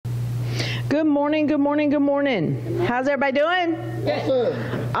Good morning, good morning, good morning. How's everybody doing? Yes,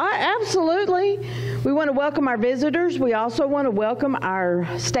 sir. Absolutely. We want to welcome our visitors. We also want to welcome our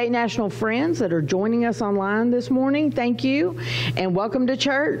state national friends that are joining us online this morning. Thank you, and welcome to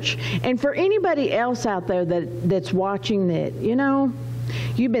church. And for anybody else out there that's watching that, you know,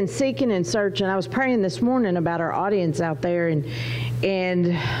 you've been seeking and searching. I was praying this morning about our audience out there, and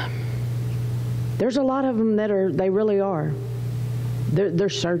there's a lot of them they really are. They're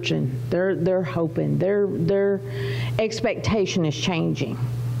searching. They're hoping. Their expectation is changing.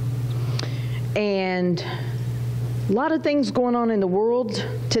 And a lot of things going on in the world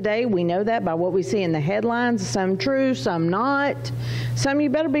today. We know that by what we see in the headlines. Some true, some not. Some you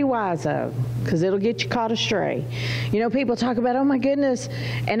better be wise of, because it'll get you caught astray. You know, people talk about, oh my goodness,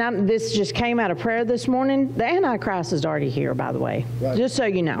 and this just came out of prayer this morning. The Antichrist is already here, by the way. Right. Just so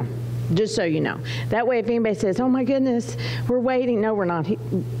you know. Just so you know. That way, if anybody says, oh my goodness, we're waiting. No, we're not.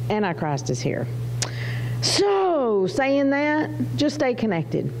 Antichrist is here. So, saying that, just stay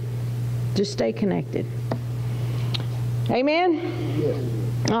connected. Just stay connected. Amen?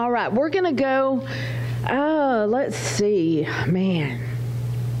 Yes. All right, we're going to go, let's see. Man,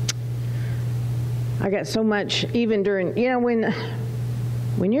 I got so much, even during, you know,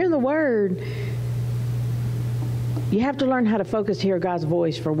 when you're in the Word, you have to learn how to focus to hear God's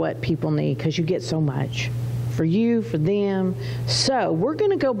voice for what people need, because you get so much. For you, for them. So we're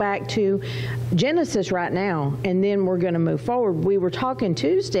going to go back to Genesis right now, and then we're going to move forward. We were talking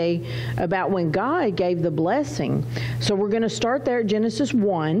Tuesday about when God gave the blessing. So we're going to start there at Genesis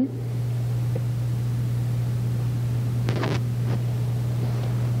 1.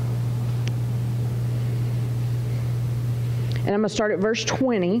 And I'm going to start at verse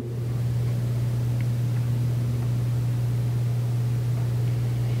 20.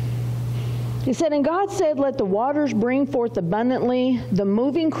 He said, and God said, let the waters bring forth abundantly the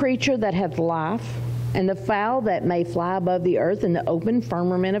moving creature that hath life, and the fowl that may fly above the earth in the open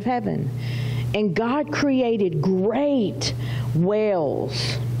firmament of heaven. And God created great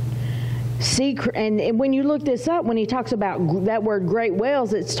whales. And when you look this up, when he talks about that word great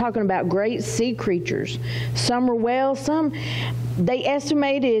whales, it's talking about great sea creatures. Some are whales, some, they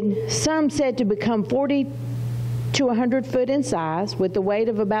estimated, some said to become 40 to 100 foot in size with the weight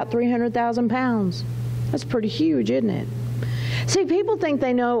of about 300,000 pounds. That's pretty huge, isn't it? See, people think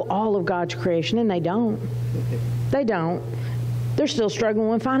they know all of God's creation, and they don't. They don't. They're still struggling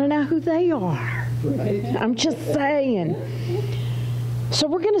with finding out who they are. Right. I'm just saying. So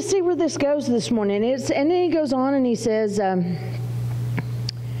we're going to see where this goes this morning. And then he goes on and he says,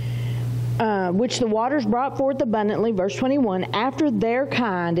 which the waters brought forth abundantly, verse 21, after their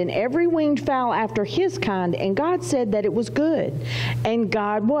kind, and every winged fowl after his kind. And God said that it was good. And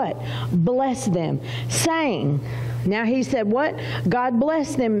God what? Blessed them, saying, now he said what? God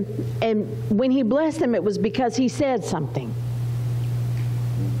blessed them, and when he blessed them, it was because he said something.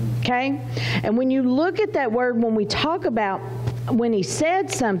 Okay? And when you look at that word, when we talk about when he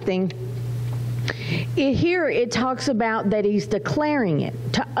said something, here it talks about that he's declaring it,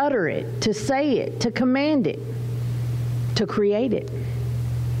 to utter it, to say it, to command it, to create it.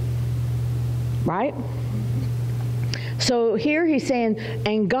 Right? So here he's saying,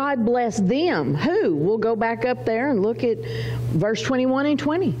 and God blessed them. Who? We'll go back up there and look at verse 21 and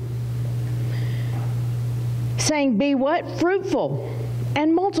 20. Saying, be what? Fruitful.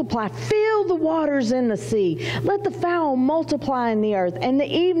 And multiply, fill the waters in the sea. Let the fowl multiply in the earth. And the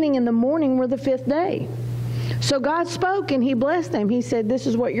evening and the morning were the fifth day. So God spoke and he blessed them. He said, this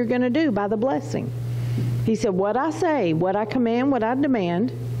is what you're going to do by the blessing. He said, what I say, what I command, what I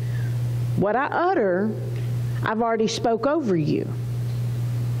demand, what I utter, I've already spoke over you.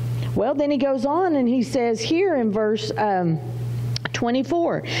 Well, then he goes on and he says here in verse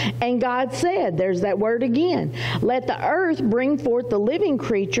 24, and God said, there's that word again, let the earth bring forth the living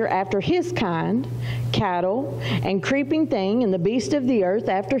creature after his kind, cattle and creeping thing, and the beast of the earth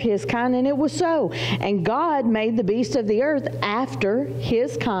after his kind, and it was so. And God made the beast of the earth after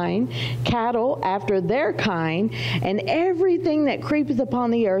his kind, cattle after their kind, and everything that creepeth upon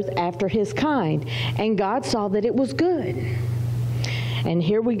the earth after his kind. And God saw that it was good. And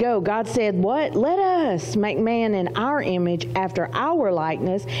here we go. God said, what? Let us make man in our image after our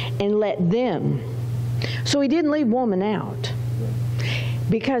likeness, and let them. So he didn't leave woman out.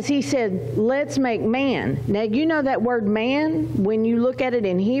 Because he said, let's make man. Now, you know that word man, when you look at it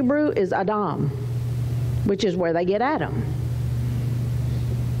in Hebrew, is Adam, which is where they get Adam.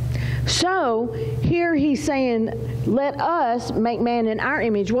 So here he's saying, let us make man in our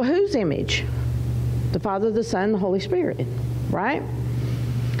image. Well, whose image? The Father, the Son, the Holy Spirit, right?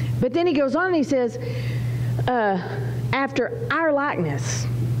 But then he goes on and he says, after our likeness.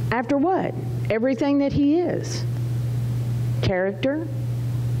 after what? Everything that he is. Character,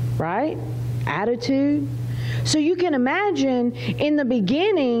 right? Attitude. So you can imagine in the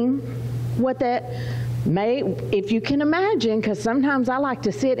beginning what that may, if you can imagine, because sometimes I like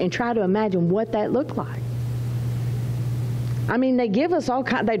to sit and try to imagine what that looked like. I mean, they give us all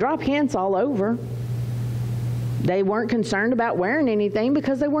kinds, they drop hints all over. They weren't concerned about wearing anything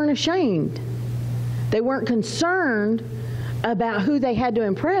because they weren't ashamed. They weren't concerned about who they had to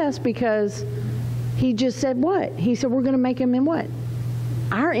impress because he just said what? He said, we're going to make him in what?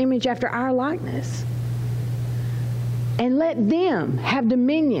 Our image after our likeness. And let them have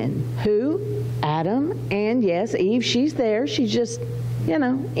dominion. Who? Adam, and yes, Eve, she's there. She's just,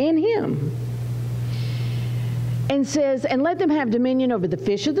 in him. And says, and let them have dominion over the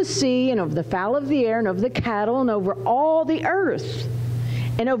fish of the sea, and over the fowl of the air, and over the cattle, and over all the earth,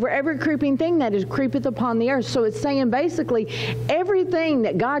 and over every creeping thing that is creepeth upon the earth. So it's saying basically everything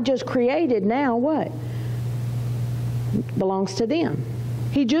that God just created now, what? Belongs to them.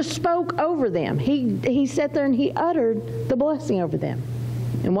 He just spoke over them. He sat there and he uttered the blessing over them.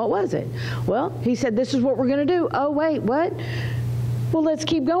 And what was it? Well, he said, this is what we're going to do. Oh, wait, what? Well, let's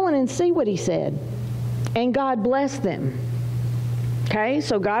keep going and see what he said. And God blessed them. Okay,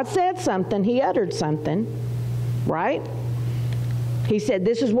 so God said something. He uttered something, right? He said,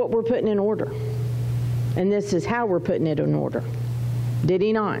 this is what we're putting in order. And this is how we're putting it in order. Did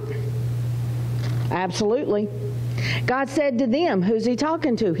he not? Absolutely. God said to them, who's he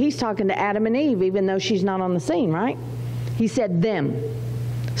talking to? He's talking to Adam and Eve, even though she's not on the scene, right? He said them.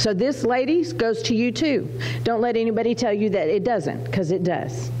 So this, ladies, goes to you too. Don't let anybody tell you that it doesn't, because it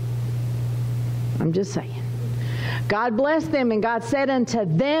does. I'm just saying. God blessed them, and God said unto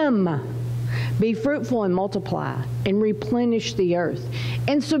them, be fruitful and multiply, and replenish the earth,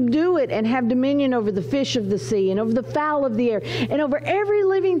 and subdue it, and have dominion over the fish of the sea, and over the fowl of the air, and over every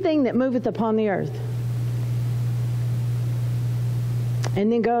living thing that moveth upon the earth. And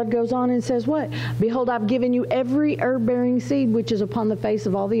then God goes on and says what? Behold, I've given you every herb-bearing seed which is upon the face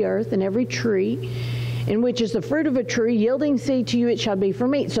of all the earth, and every tree, in which is the fruit of a tree, yielding seed to you, it shall be for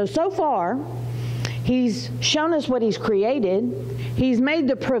meat. So far, he's shown us what he's created. He's made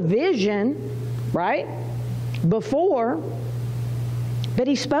the provision, right, before, but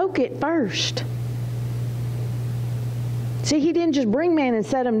he spoke it first. See, he didn't just bring man and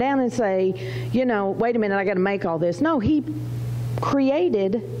set him down and say, wait a minute, I got to make all this. No, he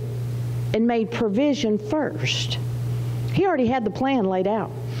created and made provision first. He already had the plan laid out.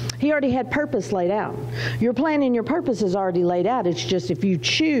 He already had purpose laid out. Your plan and your purpose is already laid out. It's just if you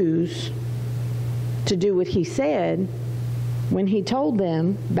choose to do what he said when he told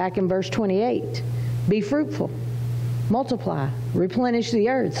them back in verse 28, be fruitful, multiply, replenish the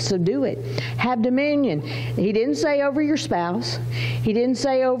earth, subdue it, have dominion. He didn't say over your spouse. He didn't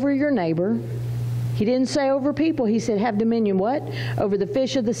say over your neighbor. He didn't say over people. He said have dominion what? Over the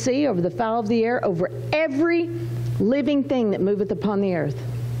fish of the sea, over the fowl of the air, over every living thing that moveth upon the earth.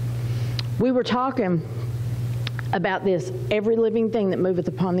 We were talking about this, every living thing that moveth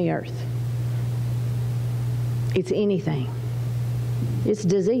upon the earth. It's anything. It's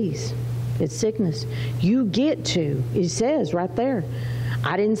disease. It's sickness. You get to, it says right there.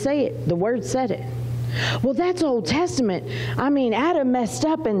 I didn't say it. The Word said it. Well, that's Old Testament. I mean, Adam messed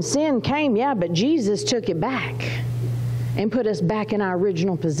up and sin came, yeah, but Jesus took it back and put us back in our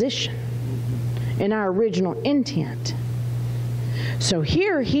original position, in our original intent. So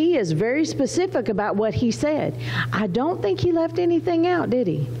here he is very specific about what he said. I don't think he left anything out, did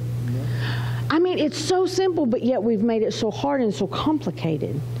he? I mean, it's so simple, but yet we've made it so hard and so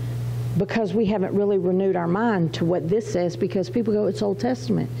complicated because we haven't really renewed our mind to what this says, because people go, it's Old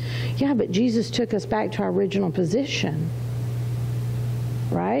Testament. Yeah, but Jesus took us back to our original position,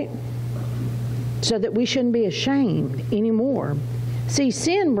 right? So that we shouldn't be ashamed anymore. See,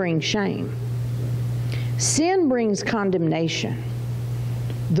 sin brings shame. Sin brings condemnation.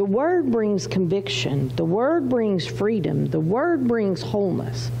 The Word brings conviction. The Word brings freedom. The Word brings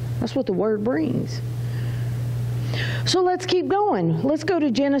wholeness. That's what the Word brings. So let's keep going. Let's go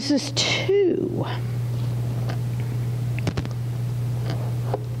to Genesis 2.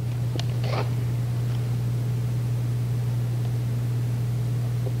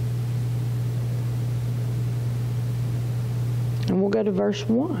 And we'll go to verse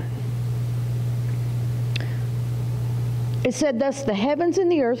 1. It said, thus the heavens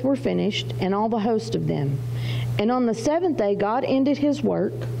and the earth were finished, and all the host of them. And on the seventh day God ended his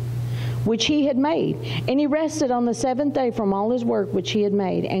work which he had made. And he rested on the seventh day from all his work which he had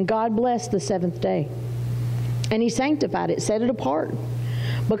made. And God blessed the seventh day. And he sanctified it, set it apart,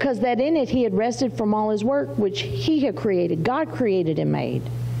 because that in it he had rested from all his work which he had created. God created and made.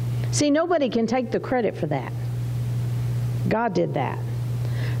 See, nobody can take the credit for that. God did that.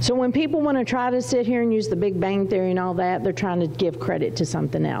 So when people want to try to sit here and use the Big Bang Theory and all that, they're trying to give credit to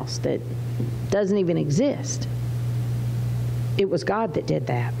something else that doesn't even exist. It was God that did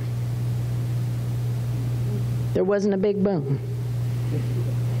that. There wasn't a big boom.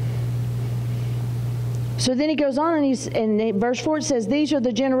 So then he goes on, and in verse 4 it says, "These are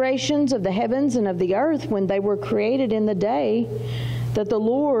the generations of the heavens and of the earth when they were created in the day that the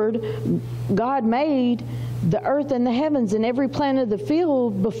Lord God made the earth and the heavens, and every plant of the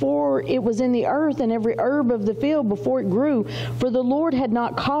field before it was in the earth, and every herb of the field before it grew. For the Lord had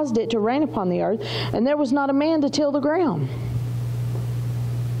not caused it to rain upon the earth, and there was not a man to till the ground.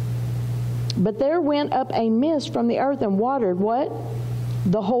 But there went up a mist from the earth and watered" what?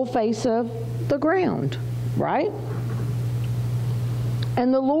 The whole face of the ground. Right?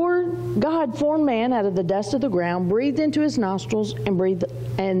 "And the Lord God formed man out of the dust of the ground, breathed into his nostrils, and breathed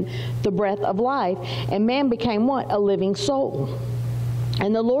the breath of life. And man became" what? "A living soul.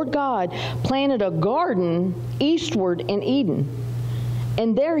 And the Lord God planted a garden eastward in Eden.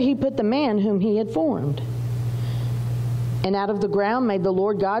 And there he put the man whom he had formed. And out of the ground made the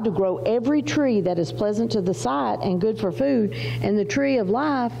Lord God to grow every tree that is pleasant to the sight and good for food, and the tree of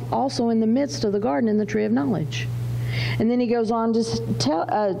life also in the midst of the garden, and the tree of knowledge." And then he goes on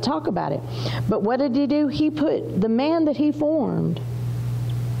to talk about it. But what did he do? He put the man that he formed.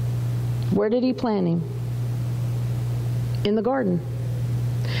 Where did he plant him? In the garden.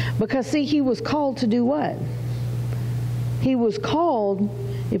 Because see, he was called to do what? He was called,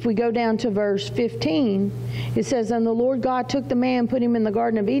 if we go down to verse 15, it says, "And the Lord God took the man, put him in the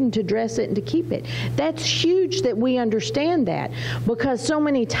Garden of Eden to dress it and to keep it." That's huge that we understand that, because so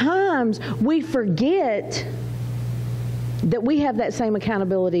many times we forget that we have that same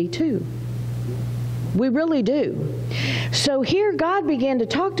accountability too. We really do. So here God began to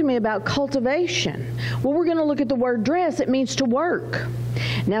talk to me about cultivation. Well, we're going to look at the word dress. It means to work.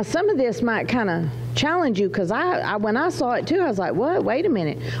 Now, some of this might kind of challenge you, because when I saw it too, I was like, what? Wait a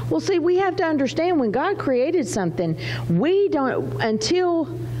minute. Well, see, we have to understand when God created something, we don't, until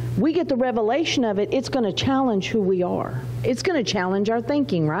we get the revelation of it, it's going to challenge who we are. It's going to challenge our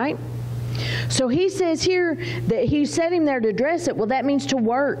thinking, right? So he says here that he set him there to dress it. Well, that means to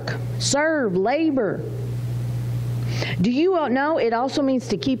work, serve, labor. Do you all know it also means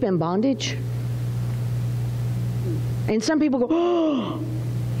to keep in bondage? And some people go, "Oh,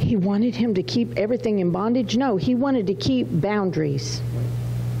 he wanted him to keep everything in bondage." No, he wanted to keep boundaries.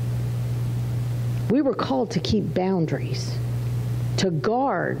 We were called to keep boundaries, to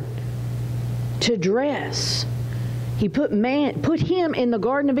guard, to dress. He put him in the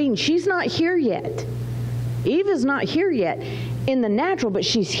Garden of Eden. She's not here yet. Eve is not here yet in the natural, but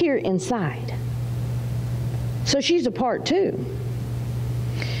she's here inside. So she's a part too.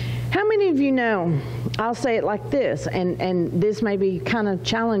 How many of you know, I'll say it like this, and this may be kind of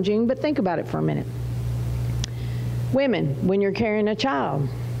challenging, but think about it for a minute. Women, when you're carrying a child,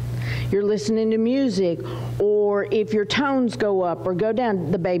 you're listening to music, or if your tones go up or go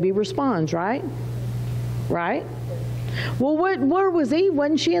down, the baby responds, right? Right? Well, where was Eve?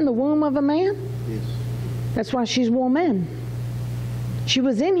 Wasn't she in the womb of a man? Yes. That's why she's woman. She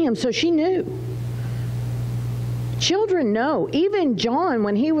was in him, so she knew. Children know. Even John,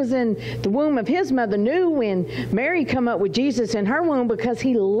 when he was in the womb of his mother, knew when Mary come up with Jesus in her womb, because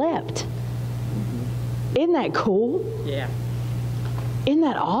he leapt. Isn't that cool? Yeah. Isn't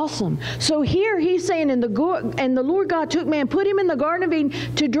that awesome? So here he's saying, and the Lord God took man, put him in the Garden of Eden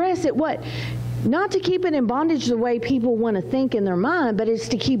to dress it, what? Not to keep it in bondage the way people want to think in their mind, but it's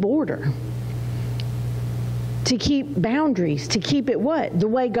to keep order. To keep boundaries. To keep it what? The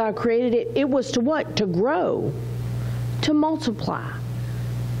way God created it. It was to what? To grow. To multiply.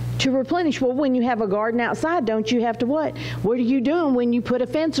 To replenish. Well, when you have a garden outside, don't you have to what? What are you doing when you put a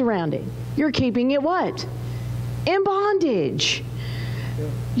fence around it? You're keeping it what? In bondage.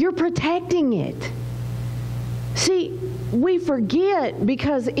 You're protecting it. See, we forget,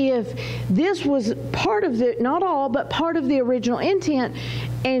 because if this was part of the, not all, but part of the original intent,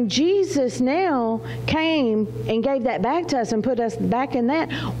 and Jesus now came and gave that back to us and put us back in that,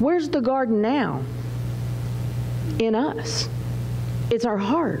 where's the garden now? In us. It's our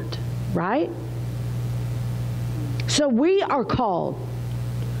heart, right? So we are called.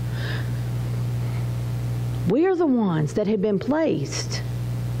 We are the ones that have been placed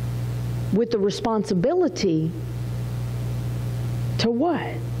with the responsibility to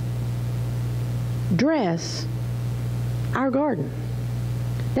what? Dress our garden.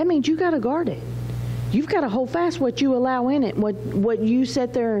 That means you got to guard it. You've got to hold fast what you allow in it, what you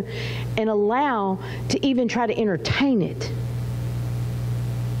sit there and allow to even try to entertain it.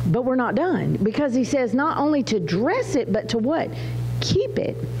 But we're not done, because he says not only to dress it, but to what? Keep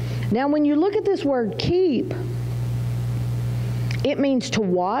it. Now, when you look at this word keep, it means to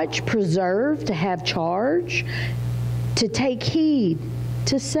watch, preserve, to have charge, to take heed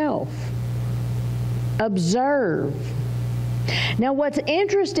to self, observe. Now, what's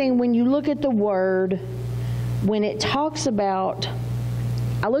interesting when you look at the word, when it talks about,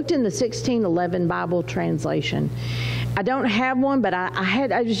 I looked in the 1611 Bible translation. I don't have one, but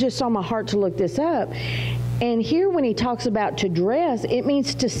I was just on my heart to look this up. And here when he talks about to dress, it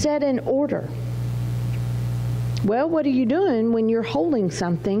means to set in order. Well, what are you doing when you're holding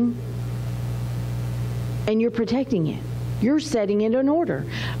something and you're protecting it? You're setting it in order.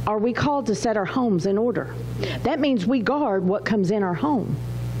 Are we called to set our homes in order? That means we guard what comes in our home,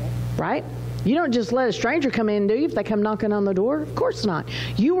 right? You don't just let a stranger come in, do you, if they come knocking on the door? Of course not.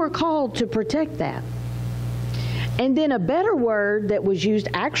 You are called to protect that. And then a better word that was used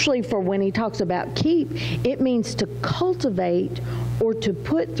actually for when he talks about keep, it means to cultivate or to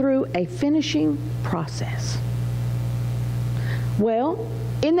put through a finishing process. Well,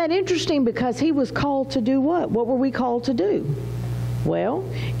 isn't that interesting? Because he was called to do what? What were we called to do? Well,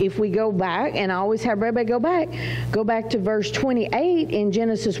 if we go back, and I always have everybody go back to verse 28 in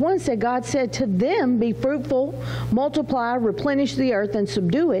Genesis 1, said, God said to them, be fruitful, multiply, replenish the earth, and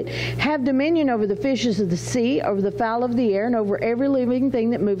subdue it. Have dominion over the fishes of the sea, over the fowl of the air, and over every living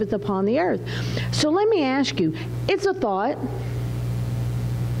thing that moveth upon the earth. So let me ask you, it's a thought.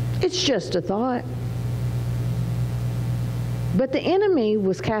 It's just a thought. But the enemy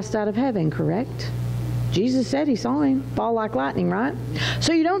was cast out of heaven, correct? Jesus said he saw him fall like lightning, right?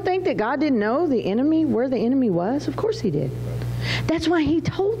 So you don't think that God didn't know the enemy, where the enemy was? Of course he did. That's why he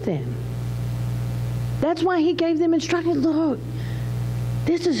told them. That's why he gave them instructions. Look,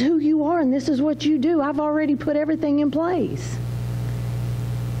 this is who you are and this is what you do. I've already put everything in place.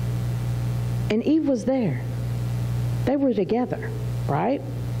 And Eve was there. They were together, right?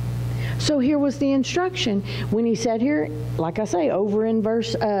 So here was the instruction when he said here, like I say, over in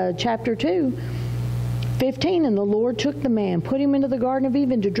verse chapter 2, 15, and the Lord took the man, put him into the Garden of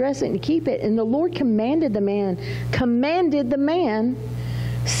Eden to dress it and keep it. And the Lord commanded the man,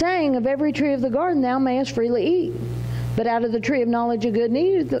 saying, of every tree of the garden thou mayest freely eat. But out of the tree of knowledge of good and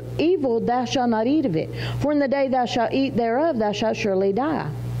evil thou shalt not eat of it. For in the day thou shalt eat thereof thou shalt surely die.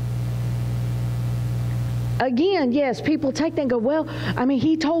 Again, yes, people take that and go, well, I mean,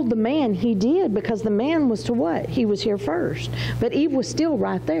 he told the man. He did, because the man was to what? He was here first. But Eve was still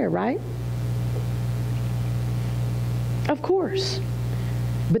right there, right? Of course.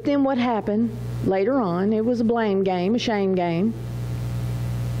 But then what happened later on? It was a blame game, a shame game.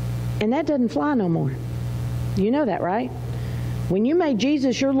 And that doesn't fly no more. You know that, right? When you made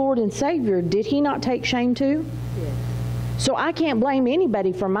Jesus your Lord and Savior, did he not take shame too? Yes. So I can't blame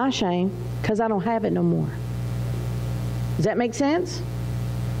anybody for my shame because I don't have it no more. Does that make sense?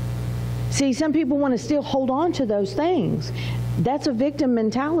 See, some people want to still hold on to those things. That's a victim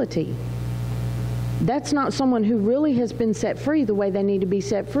mentality. That's not someone who really has been set free the way they need to be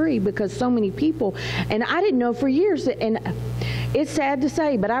set free, because so many people, and I didn't know for years, and it's sad to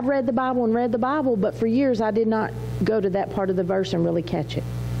say, but I've read the Bible, but for years I did not go to that part of the verse and really catch it.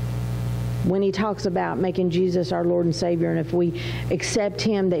 When he talks about making Jesus our Lord and Savior, and if we accept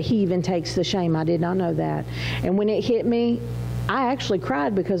him, that he even takes the shame. I did not know that. And when it hit me, I actually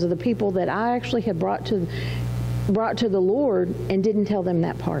cried because of the people that I actually had brought to the Lord and didn't tell them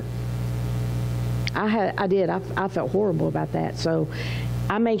that part. I did. I felt horrible about that. So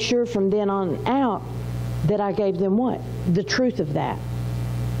I made sure from then on out that I gave them what? The truth of that.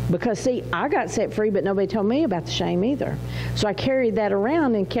 Because, see, I got set free, but nobody told me about the shame either. So I carried that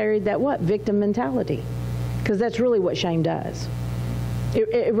around and carried that what? Victim mentality. Because that's really what shame does.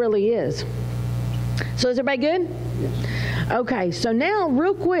 It really is. So is everybody good? Yes. Okay, so now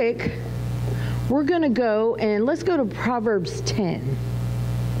real quick, we're going to go and let's go to Proverbs 10.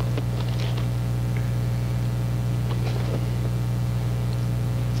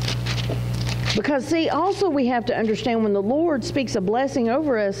 Because, see, also we have to understand when the Lord speaks a blessing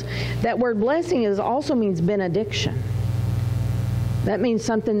over us, that word blessing also means benediction. That means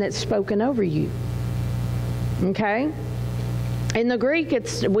something that's spoken over you. Okay? In the Greek,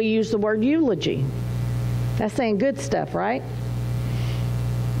 we use the word eulogy. That's saying good stuff, right?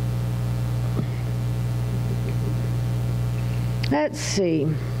 Let's see.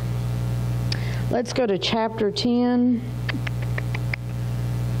 Let's go to chapter 10.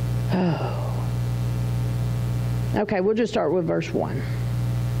 Oh. Okay, we'll just start with verse 1.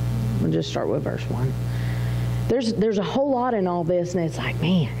 We'll just start with verse 1. There's a whole lot in all this, and it's like,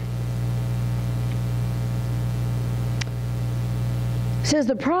 man. says,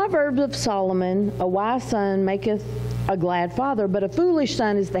 the Proverbs of Solomon, a wise son maketh a glad father, but a foolish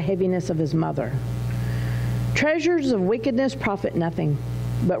son is the heaviness of his mother. Treasures of wickedness profit nothing,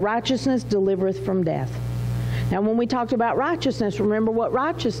 but righteousness delivereth from death. Now, when we talked about righteousness, remember what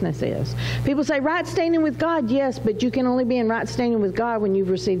righteousness is. People say right standing with God, yes, but you can only be in right standing with God when you've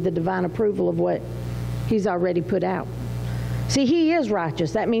received the divine approval of what He's already put out. See, He is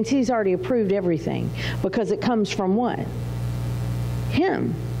righteous. That means He's already approved everything, because it comes from what?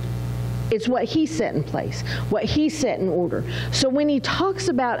 Him. It's what He set in place, what He set in order. So when He talks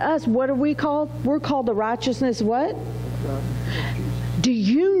about us, what are we called? We're called the righteousness what? Do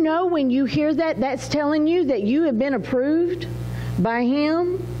you know when you hear that, that's telling you that you have been approved by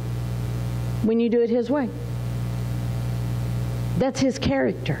Him when you do it His way? That's His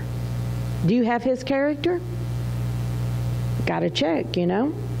character. Do you have His character? Got to check, you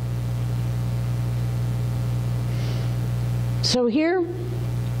know. So here,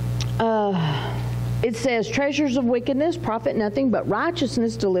 it says, treasures of wickedness profit nothing, but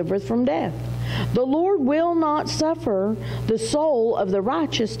righteousness delivereth from death. The Lord will not suffer the soul of the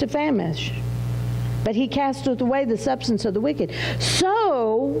righteous to famish, but He casteth away the substance of the wicked.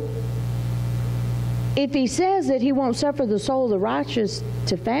 So, if He says that He won't suffer the soul of the righteous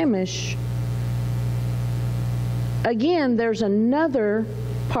to famish, again, there's another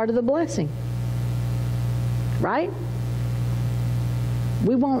part of the blessing, right?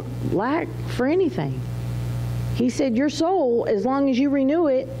 We won't lack for anything. He said your soul, as long as you renew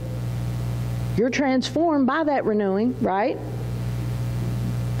it, you're transformed by that renewing, right?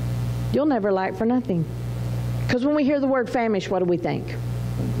 You'll never lack for nothing. Because when we hear the word famish, what do we think?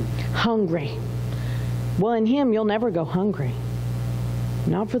 Hungry. Well, in Him, you'll never go hungry.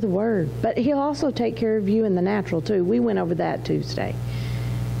 Not for the Word. But He'll also take care of you in the natural, too. We went over that Tuesday.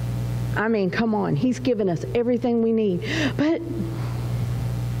 I mean, come on. He's given us everything we need. But,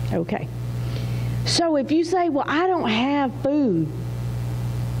 okay. So if you say, well, I don't have food,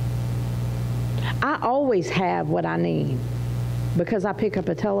 I always have what I need, because I pick up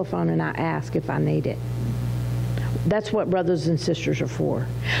a telephone and I ask if I need it. That's what brothers and sisters are for.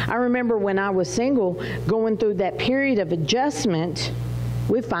 I remember when I was single, going through that period of adjustment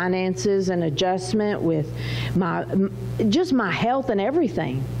with finances and adjustment with my health and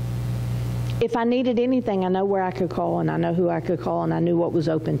everything. If I needed anything, I know where I could call, and I know who I could call, and I knew what was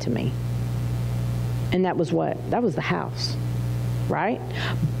open to me. And that was what? That was the house, right?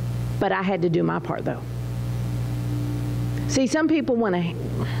 But I had to do my part, though. See, some people want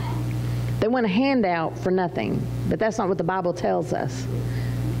a handout for nothing, but that's not what the Bible tells us.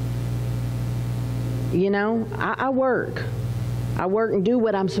 You know, I work. I work and do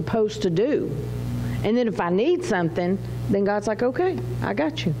what I'm supposed to do. And then if I need something, then God's like, okay, I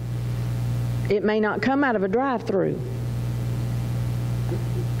got you. It may not come out of a drive-through.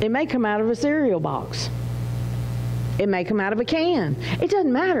 It may come out of a cereal box. It may come out of a can. It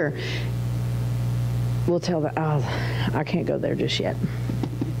doesn't matter. We'll tell that, I can't go there just yet.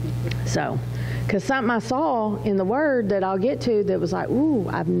 So, because something I saw in the Word that I'll get to that was like, ooh,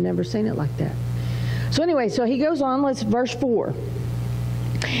 I've never seen it like that. So anyway, so he goes on, verse 4.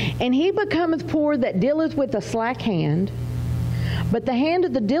 And he becometh poor that dealeth with a slack hand, but the hand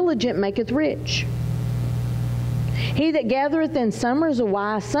of the diligent maketh rich. He that gathereth in summer is a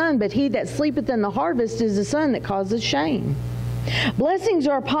wise son, but he that sleepeth in the harvest is a son that causeth shame. Blessings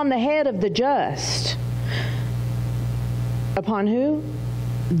are upon the head of the just. Upon who?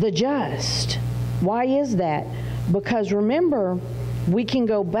 The just. Why is that? Because remember, we can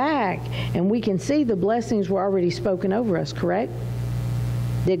go back and we can see the blessings were already spoken over us, correct?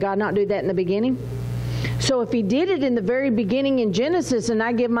 Did God not do that in the beginning? So if He did it in the very beginning in Genesis, and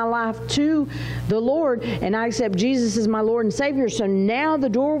I give my life to the Lord and I accept Jesus as my Lord and Savior, so now the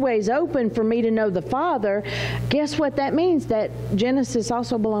doorway's open for me to know the Father, guess what that means? That Genesis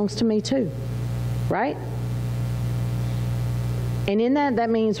also belongs to me too, right? And in that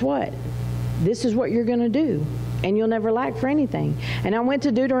means what? This is what you're going to do, and you'll never lack for anything. And I went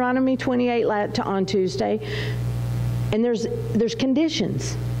to Deuteronomy 28 on Tuesday, and there's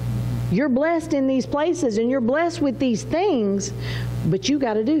conditions. You're blessed in these places, and you're blessed with these things, but you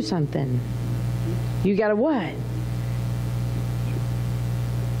got to do something. You got to what?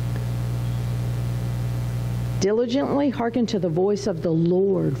 Diligently hearken to the voice of the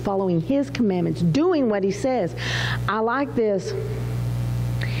Lord, following His commandments, doing what He says. I like this.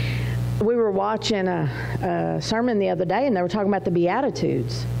 We were watching a sermon the other day, and they were talking about the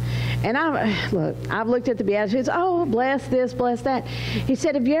Beatitudes. And I've looked at the Beatitudes. Oh, bless this, bless that. He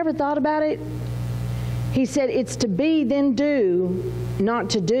said, have you ever thought about it? He said, it's to be, then do, not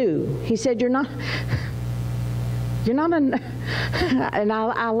to do. He said, you're not. You're not and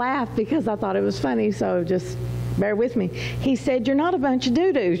I laughed because I thought it was funny, so just bear with me. He said, you're not a bunch of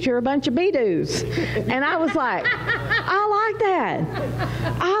doo-doos, you're a bunch of be-doos. And I was like, I like that.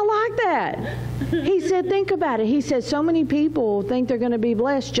 I like that. He said, think about it. He said, so many people think they're going to be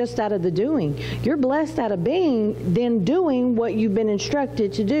blessed just out of the doing. You're blessed out of being, then doing what you've been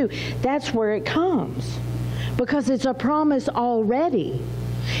instructed to do. That's where it comes. Because it's a promise already.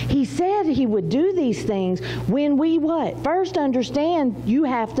 He said he would do these things when we what? First understand you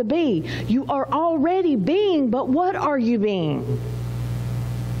have to be. You are already being, but what are you being?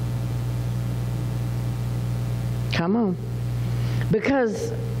 Come on.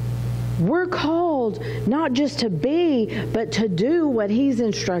 Because we're called not just to be, but to do what he's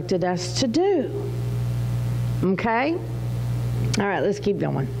instructed us to do. Okay? All right, let's keep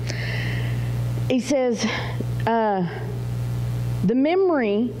going. He says, the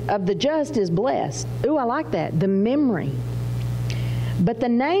memory of the just is blessed. Ooh, I like that. The memory. But the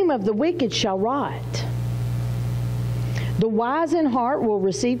name of the wicked shall rot. The wise in heart will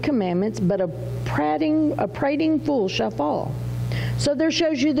receive commandments, but a prating fool shall fall. So there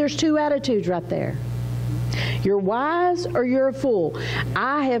shows you there's two attitudes right there. You're wise or you're a fool.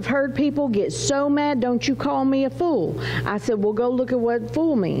 I have heard people get so mad, don't you call me a fool. I said, well, go look at what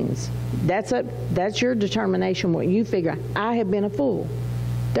fool means. That's your determination, what you figure. I have been a fool.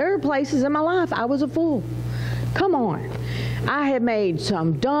 There are places in my life I was a fool. Come on. I have made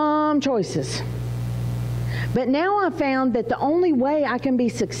some dumb choices. But now I found that the only way I can be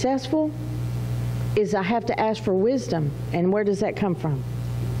successful is I have to ask for wisdom. And where does that come from?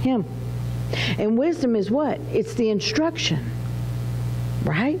 Him. And wisdom is what? It's the instruction.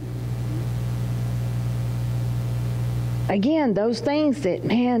 Right? Again, those things that,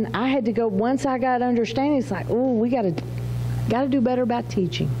 man, I had to go, once I got understanding, it's like, oh, we got to do better about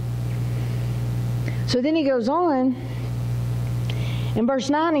teaching. So then he goes on. In verse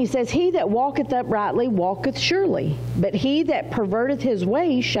 9 he says, he that walketh uprightly walketh surely, but he that perverteth his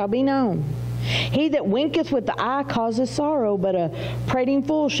ways shall be known. He that winketh with the eye causeth sorrow, but a prating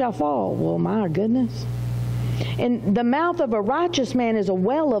fool shall fall. Well, my goodness. And the mouth of a righteous man is a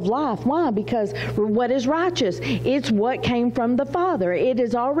well of life. Why? Because what is righteous? It's what came from the Father. It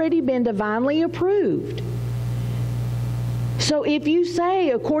has already been divinely approved. So if you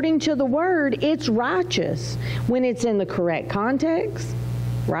say, according to the Word, it's righteous when it's in the correct context,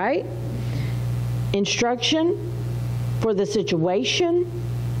 right? Instruction for the situation.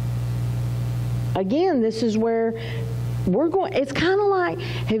 Again, this is where we're going. It's kind of like,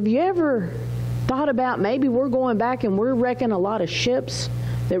 have you ever thought about maybe we're going back and we're wrecking a lot of ships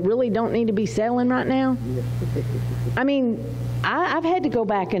that really don't need to be sailing right now? I mean, I've had to go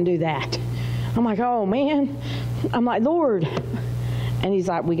back and do that. I'm like, oh man. I'm like, Lord. And he's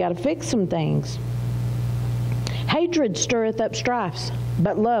like, we got to fix some things. Hatred stirreth up strifes,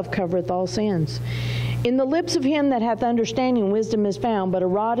 but love covereth all sins. In the lips of him that hath understanding wisdom is found, but a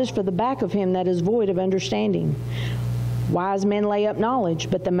rod is for the back of him that is void of understanding. Wise men lay up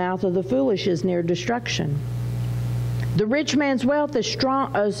knowledge, but the mouth of the foolish is near destruction. The rich man's wealth is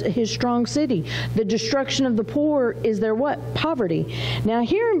his strong city. The destruction of the poor is their what? Poverty. Now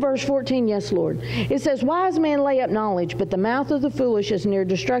here in verse 14, yes, Lord, it says, wise men lay up knowledge, but the mouth of the foolish is near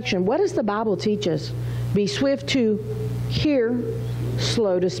destruction. What does the Bible teach us? Be swift to hear,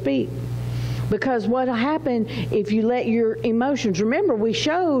 slow to speak. Because what will happen if you let your emotions... Remember, we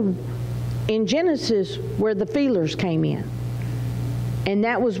showed in Genesis where the feelers came in. And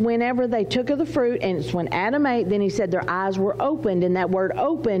that was whenever they took of the fruit, and it's when Adam ate, then he said their eyes were opened. And that word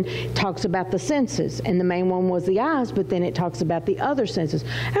open talks about the senses. And the main one was the eyes, but then it talks about the other senses.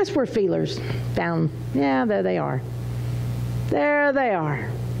 That's where feelers down. Yeah, there they are. There they are.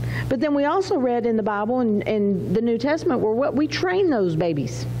 But then we also read in the Bible and in the New Testament where what we train those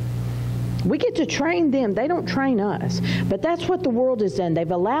babies. We get to train them. They don't train us. But that's what the world has done.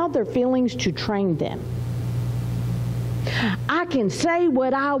 They've allowed their feelings to train them. I can say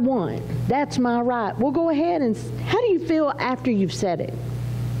what I want. That's my right. Well, go ahead and... How do you feel after you've said it?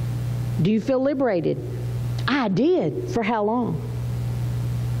 Do you feel liberated? I did. For how long?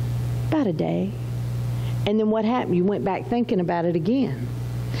 About a day. And then what happened? You went back thinking about it again.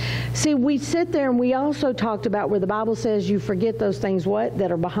 See, we sit there and we also talked about where the Bible says you forget those things, what?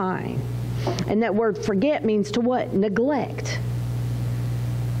 That are behind. And that word forget means to what? Neglect.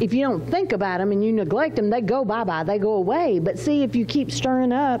 If you don't think about them and you neglect them, they go bye-bye. They go away. But see, if you keep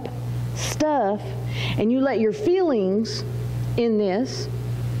stirring up stuff and you let your feelings in this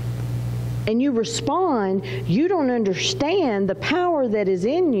and you respond, you don't understand the power that is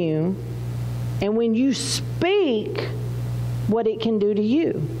in you. And when you speak, what it can do to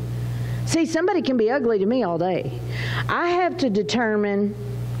you. See, somebody can be ugly to me all day. I have to determine,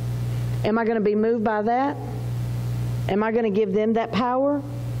 am I going to be moved by that? Am I going to give them that power?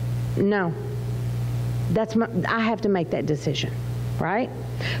 No. I have to make that decision, right?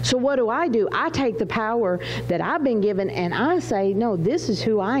 So what do? I take the power that I've been given and I say, no, this is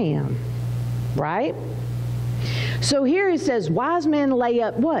who I am, right? So here it says, wise men lay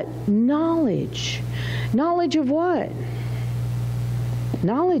up what? Knowledge. Knowledge of what?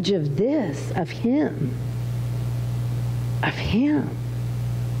 Knowledge of this, of Him. Of Him.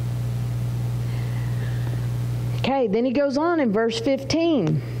 Okay, then he goes on in verse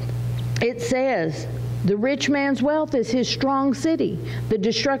 15. It says, the rich man's wealth is his strong city. The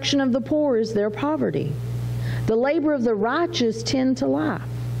destruction of the poor is their poverty. The labor of the righteous tend to life.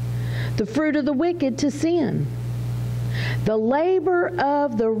 The fruit of the wicked to sin. The labor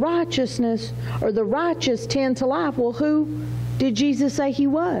of the righteousness, or the righteous, tend to life. Well, who did Jesus say He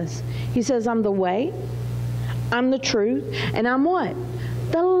was? He says, I'm the way, I'm the truth, and I'm what?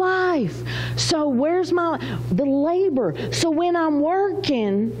 The life. So where's the labor? So when I'm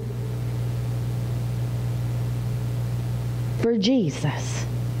working for Jesus,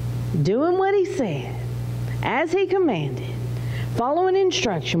 doing what He said, as He commanded, following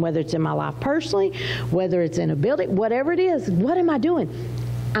instruction, whether it's in my life personally, whether it's in a building, whatever it is, what am I doing?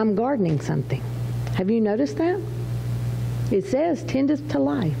 I'm gardening something. Have you noticed that? It says, tendeth to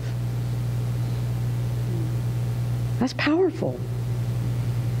life. That's powerful.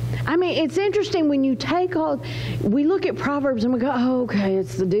 I mean, it's interesting when you we look at Proverbs and we go, oh, okay,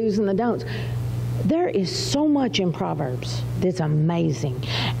 it's the do's and the don'ts. There is so much in Proverbs that's amazing.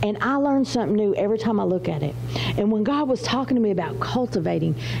 And I learn something new every time I look at it. And when God was talking to me about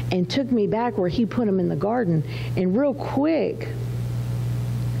cultivating and took me back where He put them in the garden, and real quick,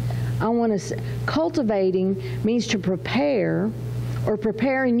 I want to say, cultivating means to prepare or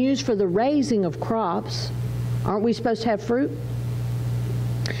prepare and use for the raising of crops. Aren't we supposed to have fruit?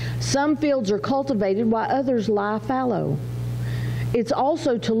 Some fields are cultivated while others lie fallow. It's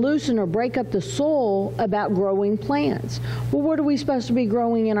also to loosen or break up the soil about growing plants. Well, what are we supposed to be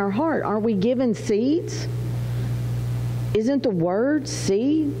growing in our heart? Aren't we given seeds? Isn't the word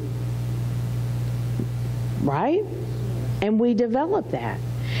seed? Right? And we develop that.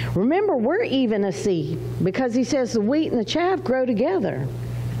 Remember, we're even a seed, because He says the wheat and the chaff grow together.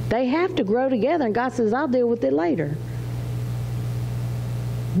 They have to grow together, and God says, I'll deal with it later.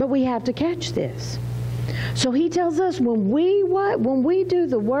 But we have to catch this. So He tells us when we do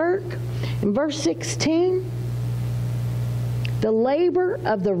the work, in verse 16, the labor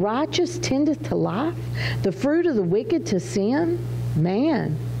of the righteous tendeth to life, the fruit of the wicked to sin.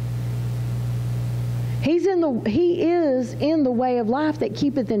 Man, He is in the way of life that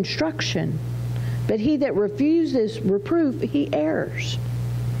keepeth instruction, but he that refuses reproof, he errs.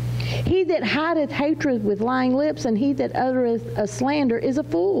 He that hideth hatred with lying lips, and he that uttereth a slander is a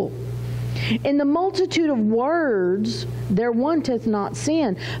fool. In the multitude of words there wanteth not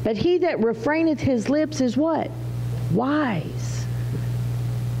sin, but he that refraineth his lips is what? Wise.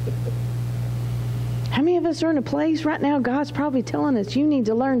 How many of us are in a place right now, God's probably telling us, you need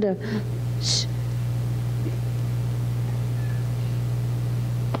to learn to shh.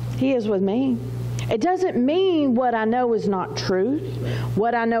 He is with me. It doesn't mean what I know is not truth,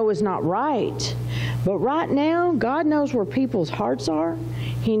 what I know is not right. But right now, God knows where people's hearts are.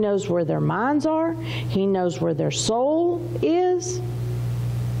 He knows where their minds are. He knows where their soul is.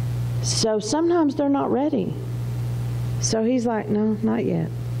 So sometimes they're not ready. So He's like, no, not yet.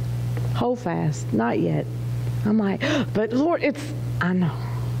 Hold fast, not yet. I'm like, but Lord, I know.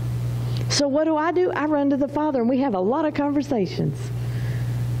 So what do? I run to the Father, and we have a lot of conversations.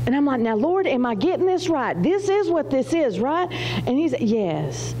 And I'm like, now, Lord, am I getting this right? This is what this is, right? And He's,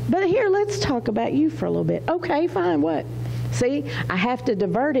 yes. But here, let's talk about you for a little bit. Okay, fine, what? See, I have to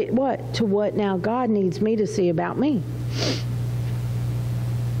divert it, what? To what now God needs me to see about me.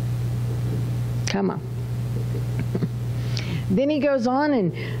 Come on. Then He goes on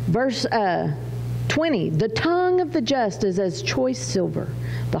in verse 20. The tongue of the just is as choice silver.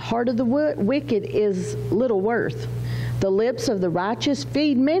 The heart of the wicked is little worth. The lips of the righteous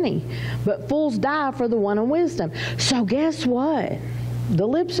feed many, but fools die for the want of wisdom. So guess what? The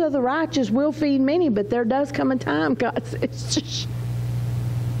lips of the righteous will feed many, but there does come a time, God says, just,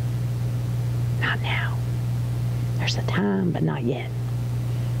 not now. There's a time, but not yet.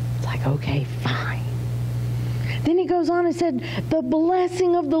 It's like, okay, fine. Then He goes on and said, the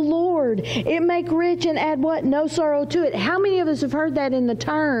blessing of the Lord, it make rich and add what? No sorrow to it. How many of us have heard that in the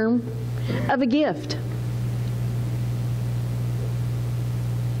term of a gift?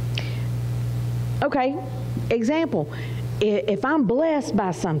 Okay, example. If I'm blessed by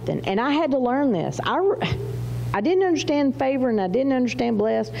something, and I had to learn this, I didn't understand favor and I didn't understand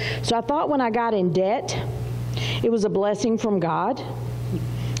blessed. So I thought when I got in debt, it was a blessing from God.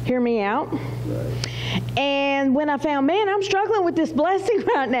 Hear me out. Right. And when I found, man, I'm struggling with this blessing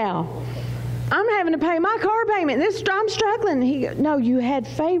right now. I'm having to pay my car payment. I'm struggling. He goes, no, you had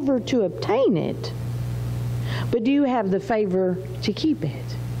favor to obtain it. But do you have the favor to keep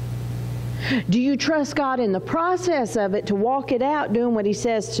it? Do you trust God in the process of it to walk it out, doing what He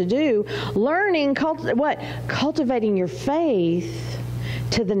says to do, learning, cultivating your faith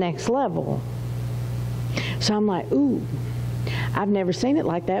to the next level? So I'm like, ooh, I've never seen it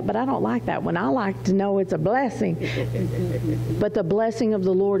like that, but I don't like that one. I like to know it's a blessing. But the blessing of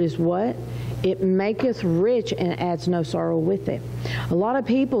the Lord is what? It maketh rich and adds no sorrow with it. A lot of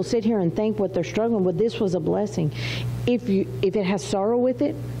people sit here and think what they're struggling with, this was a blessing. If it has sorrow with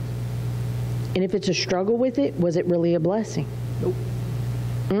it, and if it's a struggle with it, was it really a blessing? Nope.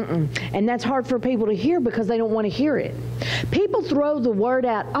 And that's hard for people to hear because they don't want to hear it. People throw the word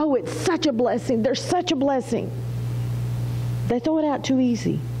out, oh, it's such a blessing. There's such a blessing. They throw it out too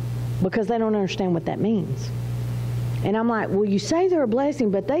easy because they don't understand what that means. And I'm like, well, you say they're a blessing,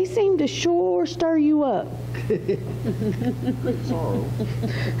 but they seem to sure stir you up. Great sorrow.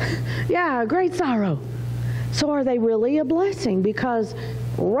 Yeah, great sorrow. So are they really a blessing? Because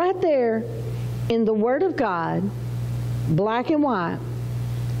right there in the Word of God, black and white,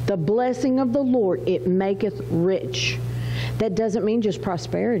 the blessing of the Lord, it maketh rich. That doesn't mean just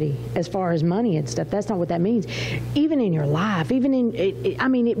prosperity as far as money and stuff. That's not what that means. Even in your life, even in,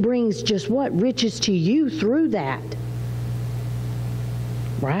 it brings just what? Riches to you through that.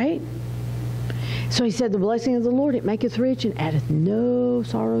 Right? So He said, the blessing of the Lord, it maketh rich and addeth no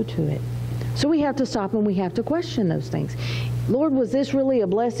sorrow to it. So we have to stop and we have to question those things. Lord, was this really a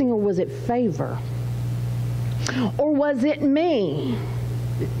blessing or was it favor? Or was it me?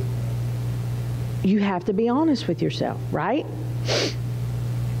 You have to be honest with yourself, right?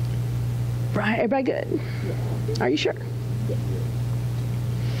 Right? Everybody good? Are you sure?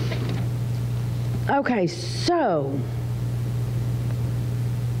 Okay, so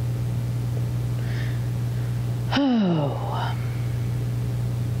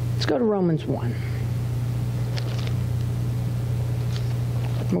let's go to Romans 1.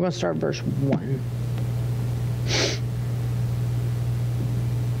 We're going to start verse 1.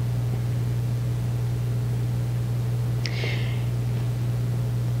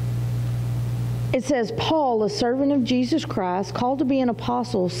 It says, Paul, a servant of Jesus Christ, called to be an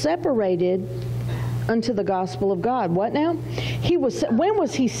apostle, separated unto the gospel of God. What now? When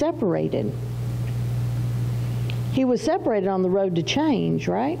was he separated? He was separated on the road to change,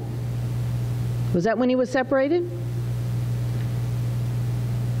 right? Was that when he was separated?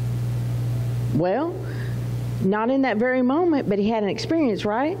 Well, not in that very moment, but he had an experience,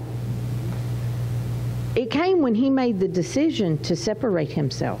 right? It came when he made the decision to separate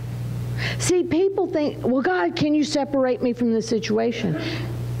himself. See, people think, well, God, can you separate me from this situation?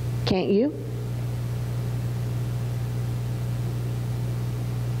 Can't you?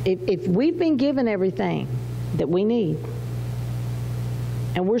 If we've been given everything that we need,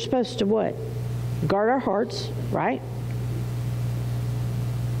 and we're supposed to what? Guard our hearts, right?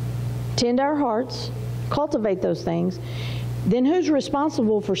 Tend our hearts, cultivate those things, then who's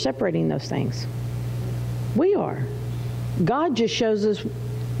responsible for separating those things? We are. God just shows us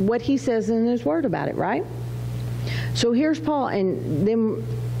what He says in His Word about it, right? So here's Paul, and then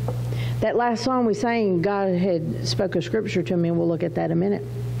that last song we sang, God had spoke a scripture to me, and we'll look at that in a minute.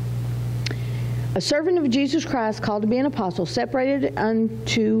 A servant of Jesus Christ, called to be an apostle, separated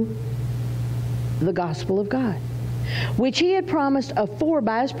unto the gospel of God, which He had promised afore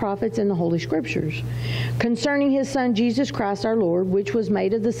by His prophets in the Holy Scriptures, concerning His Son Jesus Christ our Lord, which was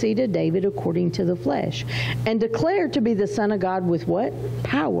made of the seed of David according to the flesh, and declared to be the Son of God with what?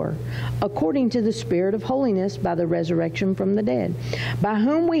 Power, according to the Spirit of holiness by the resurrection from the dead, by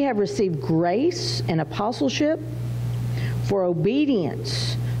whom we have received grace and apostleship for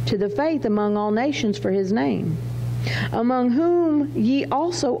obedience to the faith among all nations for His name, among whom ye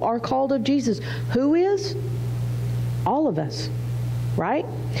also are called of Jesus. Who is? All of us, right?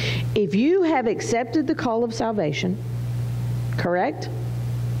 If you have accepted the call of salvation, correct?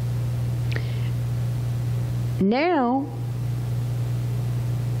 Now,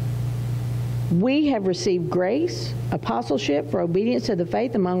 we have received grace, apostleship for obedience to the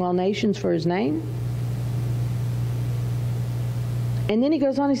faith among all nations for His name. And then he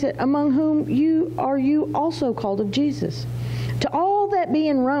goes on, he said, among whom you also called of Jesus. To all that be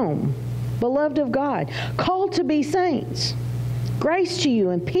in Rome, beloved of God, called to be saints, grace to you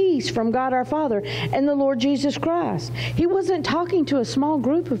and peace from God our Father and the Lord Jesus Christ. He wasn't talking to a small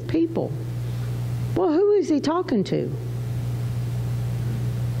group of people. Well, who is he talking to?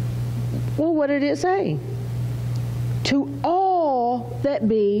 Well, what did it say? To all that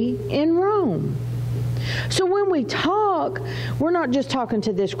be in Rome. So when we talk, we're not just talking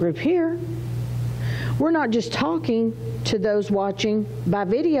to this group here. We're not just talking to those watching by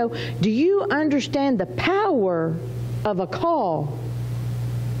video. Do you understand the power of a call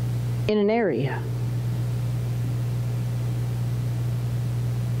in an area?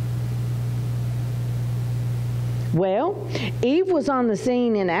 Well, Eve was on the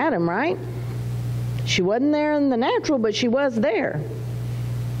scene in Adam, right? She wasn't there in the natural, but she was there.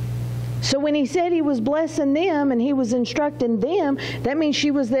 So when he said he was blessing them and he was instructing them, that means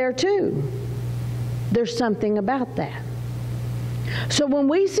she was there too. There's something about that. So when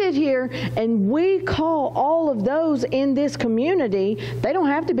we sit here and we call all of those in this community, they don't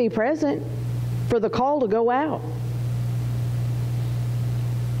have to be present for the call to go out.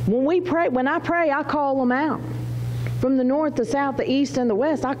 When I pray, I call them out. From the north, the south, the east, and the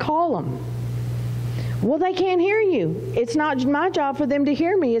west, I call them. Well, they can't hear you. It's not my job for them to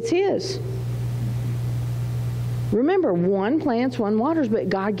hear me. It's His. Remember, one plants, one waters, but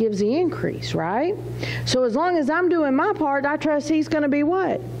God gives the increase, right? So as long as I'm doing my part, I trust He's going to be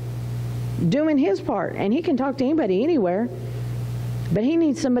what? Doing His part. And He can talk to anybody, anywhere. But He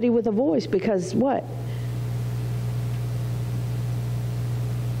needs somebody with a voice because what?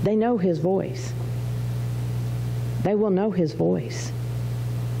 They know His voice. They will know His voice.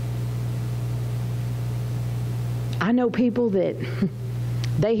 I know people that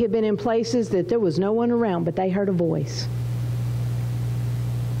they have been in places that there was no one around, but they heard a voice.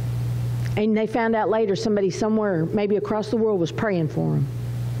 And they found out later somebody somewhere, maybe across the world, was praying for them.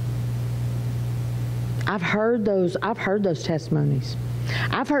 I've heard those testimonies.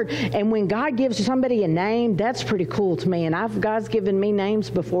 And when God gives somebody a name, that's pretty cool to me. And God's given me names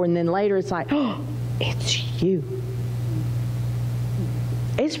before, and then later it's like, oh, it's you.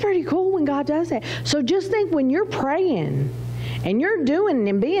 It's pretty cool when God does that. So just think when you're praying and you're doing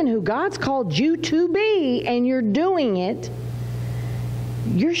and being who God's called you to be and you're doing it,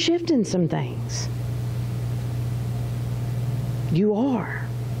 you're shifting some things. You are.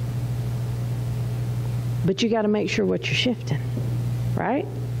 But you got to make sure what you're shifting, right?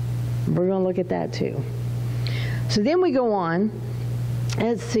 We're going to look at that too. So then we go on.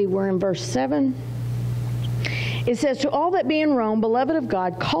 Let's see, we're in verse 7. It says, to all that be in Rome, beloved of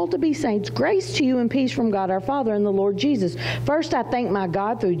God, called to be saints, grace to you and peace from God our Father and the Lord Jesus. First, I thank my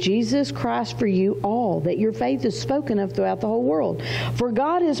God through Jesus Christ for you all, that your faith is spoken of throughout the whole world. For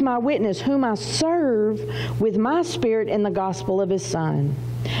God is my witness, whom I serve with my spirit in the gospel of His Son,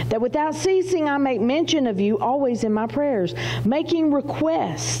 that without ceasing I make mention of you always in my prayers, making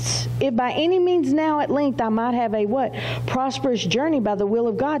requests, if by any means now at length I might have a what? Prosperous journey by the will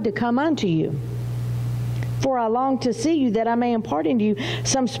of God to come unto you. For I long to see you, that I may impart into you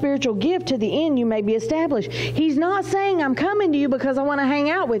some spiritual gift, to the end you may be established. He's not saying I'm coming to you because I want to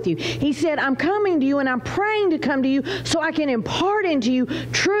hang out with you. He said I'm coming to you and I'm praying to come to you so I can impart into you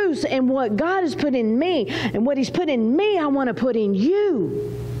truths and what God has put in me. And what He's put in me, I want to put in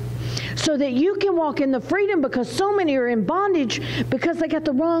you. So that you can walk in the freedom, because so many are in bondage because they got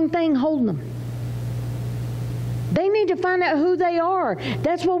the wrong thing holding them. They need to find out who they are.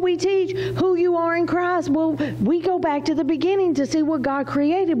 That's what we teach, who you are in Christ. Well, we go back to the beginning to see what God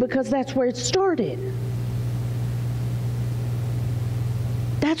created, because that's where it started.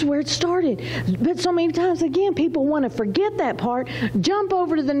 That's where it started. But so many times, again, people want to forget that part, jump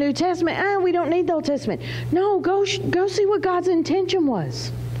over to the New Testament. We don't need the Old Testament. No, go see what God's intention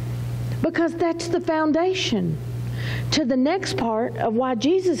was, because that's the foundation to the next part of why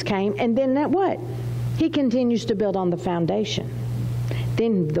Jesus came. And then that what? He continues to build on the foundation.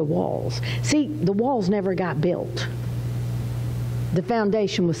 Then the walls. See, the walls never got built. The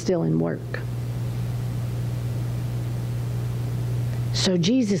foundation was still in work. So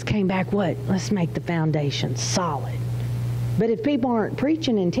Jesus came back, what? Let's make the foundation solid. But if people aren't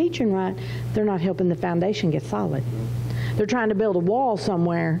preaching and teaching right, they're not helping the foundation get solid. They're trying to build a wall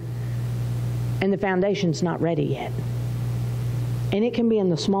somewhere, and the foundation's not ready yet. And it can be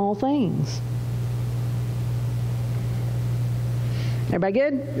in the small things. Everybody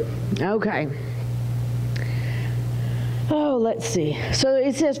good? Okay. Oh, let's see. So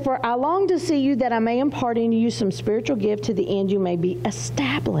it says, for I long to see you, that I may impart into you some spiritual gift, to the end you may be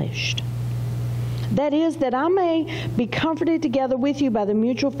established. That is, that I may be comforted together with you by the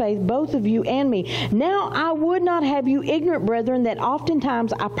mutual faith, both of you and me. Now I would not have you ignorant, brethren, that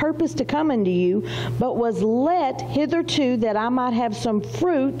oftentimes I purposed to come unto you, but was let hitherto that I might have some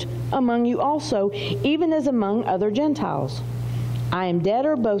fruit among you also, even as among other Gentiles. I am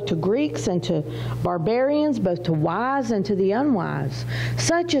debtor both to Greeks and to barbarians, both to wise and to the unwise.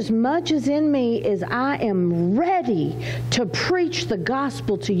 Such as much as in me is I am ready to preach the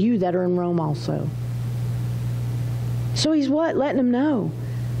gospel to you that are in Rome also. So he's what? Letting them know.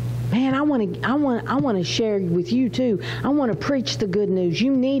 Man, I want to share with you too. I want to preach the good news.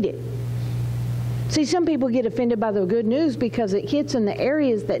 You need it. See, some people get offended by the good news because it hits in the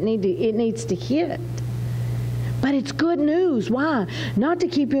areas that it needs to hit. But it's good news. Why? Not to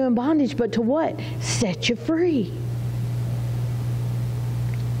keep you in bondage, but to what? Set you free.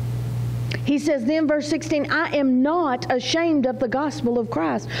 He says then, verse 16, I am not ashamed of the gospel of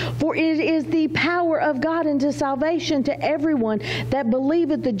Christ, for it is the power of God unto salvation to everyone that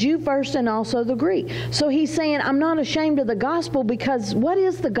believeth, the Jew first and also the Greek. So he's saying, I'm not ashamed of the gospel, because what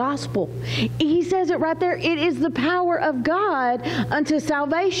is the gospel? He says it right there. It is the power of God unto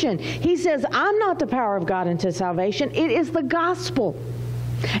salvation. He says, I'm not the power of God unto salvation. It is the gospel.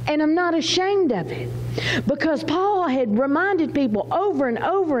 And I'm not ashamed of it, because Paul had reminded people over and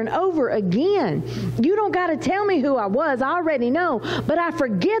over and over again, you don't got to tell me who I was. I already know, but I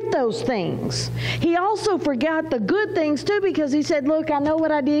forget those things. He also forgot the good things too, because he said, look, I know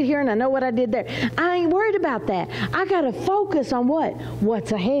what I did here and I know what I did there. I ain't worried about that. I got to focus on what?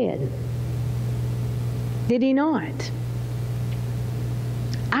 What's ahead. Did he not?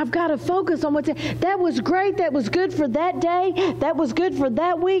 I've got to focus on what's ahead. That was great. That was good for that day. That was good for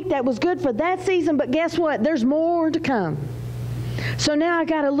that week. That was good for that season. But guess what? There's more to come. So now I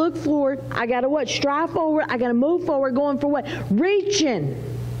got to look forward. I got to what? Strive forward. I got to move forward. Going for what? Reaching.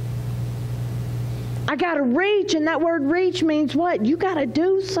 I got to reach. And that word reach means what? You got to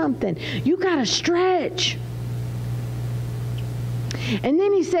do something. You got to stretch. And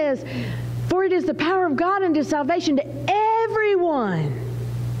then he says, for it is the power of God unto salvation to everyone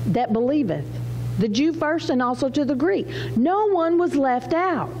that believeth, the Jew first and also to the Greek. No one was left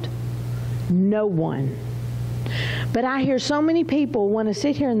out. No one. But I hear so many people want to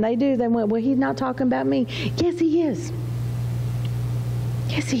sit here, and they went, well, he's not talking about me. Yes, he is.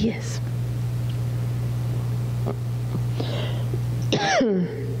 Yes, he is.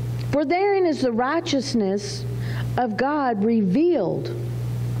 For therein is the righteousness of God revealed.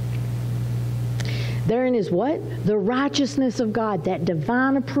 Therein is what? The righteousness of God, that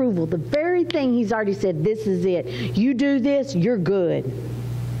divine approval, the very thing he's already said, this is it. You do this, you're good.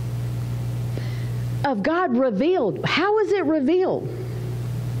 Of God revealed. How is it revealed?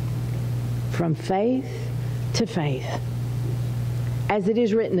 From faith to faith. As it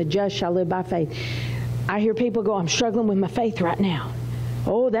is written, the just shall live by faith. I hear people go, I'm struggling with my faith right now.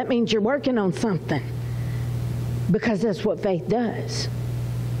 Oh, that means you're working on something. Because that's what faith does.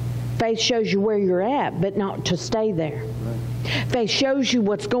 Faith shows you where you're at, but not to stay there. Right. Faith shows you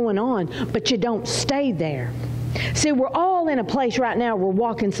what's going on, but you don't stay there. See, we're all in a place right now, we're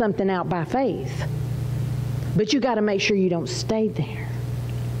walking something out by faith. But you got to make sure you don't stay there.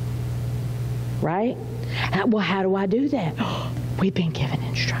 Right? Well, how do I do that? We've been given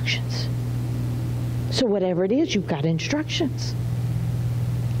instructions. So whatever it is, you've got instructions.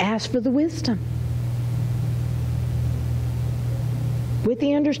 Ask for the wisdom. With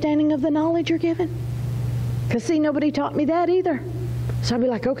the understanding of the knowledge you're given. Because see, nobody taught me that either. So I'd be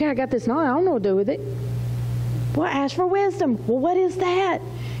like, okay, I got this knowledge. I don't know what to do with it. Well, ask for wisdom. Well, what is that?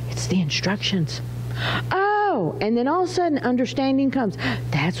 It's the instructions. Oh, and then all of a sudden understanding comes.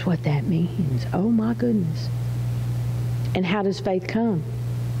 That's what that means. Oh my goodness. And how does faith come?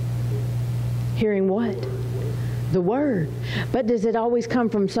 Hearing what? The Word. But does it always come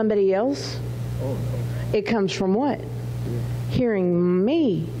from somebody else? Oh, no. It comes from what? Hearing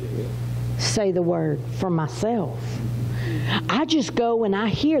me say the Word for myself. I just go and I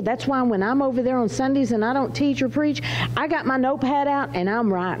hear. That's why when I'm over there on Sundays and I don't teach or preach, I got my notepad out and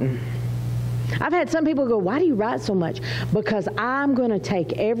I'm writing. I've had some people go, why do you write so much? Because I'm going to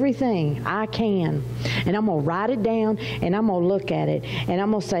take everything I can and I'm going to write it down and I'm going to look at it and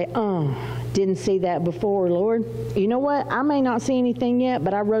I'm going to say, didn't see that before, Lord. You know what? I may not see anything yet,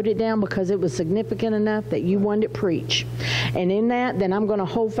 but I wrote it down because it was significant enough that you wanted to preach. And in that, then I'm going to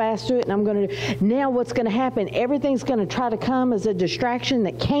hold fast to it and I'm going to, now what's going to happen? Everything's going to try to come as a distraction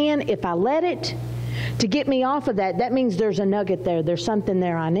that can, if I let it, to get me off of that. That means there's a nugget there. There's something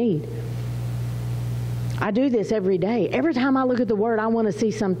there I need. I do this every day. Every time I look at the Word, I want to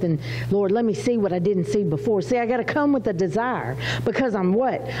see something. Lord, let me see what I didn't see before. See, I got to come with a desire because I'm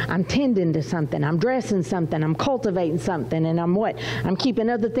what? I'm tending to something. I'm dressing something. I'm cultivating something. And I'm what? I'm keeping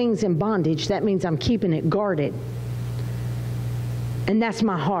other things in bondage. That means I'm keeping it guarded. And that's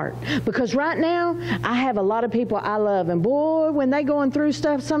my heart. Because right now, I have a lot of people I love. And boy, when they going through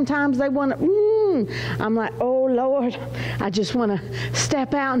stuff, sometimes they want to, I'm like, oh, Lord, I just want to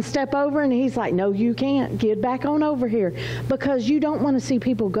step out and step over. And he's like, no, you can't. Get back on over here. Because you don't want to see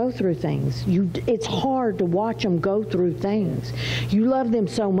people go through things. It's hard to watch them go through things. You love them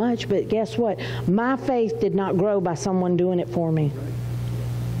so much, but guess what? My faith did not grow by someone doing it for me.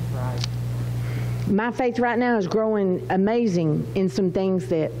 Right. My faith right now is growing amazing in some things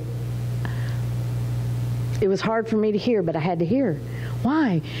that it was hard for me to hear, but I had to hear.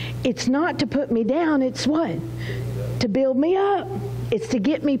 Why? It's not to put me down. It's what? To build me up. It's to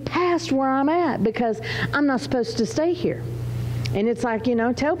get me past where I'm at, because I'm not supposed to stay here. And it's like,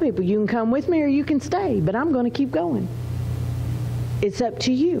 tell people you can come with me or you can stay, but I'm going to keep going. It's up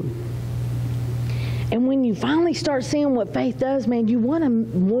to you. And when you finally start seeing what faith does, man, you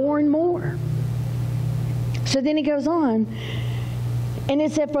want more and more. So then he goes on, and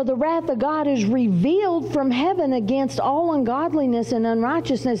it said, for the wrath of God is revealed from heaven against all ungodliness and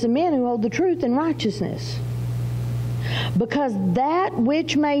unrighteousness of men who hold the truth in righteousness. Because that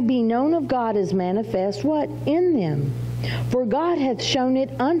which may be known of God is manifest, what? In them. For God hath shown it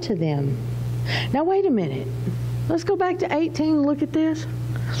unto them. Now wait a minute. Let's go back to 18 and look at this.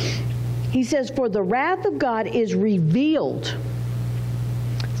 He says, for the wrath of God is revealed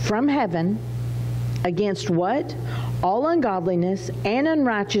from heaven against what? All ungodliness and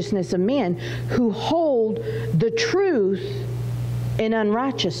unrighteousness of men who hold the truth in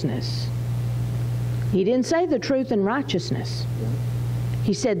unrighteousness. He didn't say the truth in righteousness.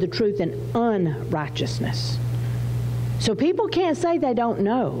 He said the truth in unrighteousness. So people can't say they don't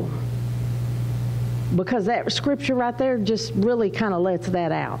know, because that scripture right there just really kind of lets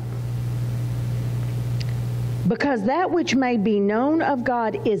that out. Because that which may be known of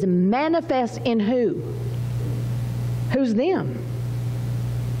God is manifest in who? Who's them?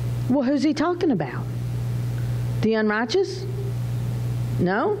 Well, who's he talking about? The unrighteous?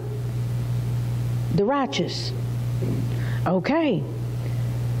 No? The righteous. Okay.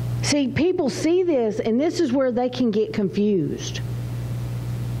 See, people see this, and this is where they can get confused.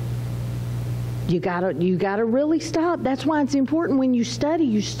 You gotta really stop. That's why it's important when you study,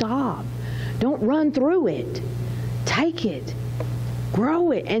 you stop. Don't run through it. Take it.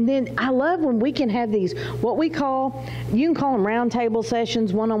 Grow it. And then I love when we can have these, what we call, you can call them round table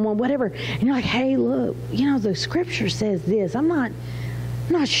sessions, one-on-one, whatever. And you're like, hey, look, the scripture says this. I'm not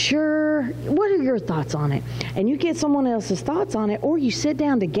sure. What are your thoughts on it? And you get someone else's thoughts on it, or you sit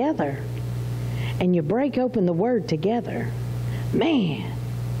down together and you break open the word together. Man,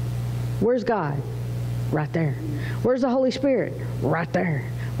 where's God? Right there. Where's the Holy Spirit? Right there.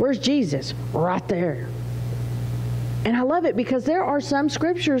 Where's Jesus? Right there. And I love it, because there are some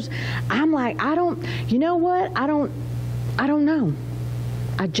scriptures I'm like, you know what? I don't know.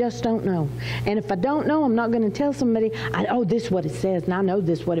 I just don't know. And if I don't know, I'm not going to tell somebody, this is what it says, and I know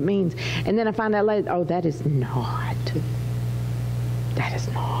this is what it means. And then I find out later, that is not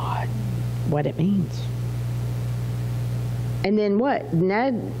what it means. And then what?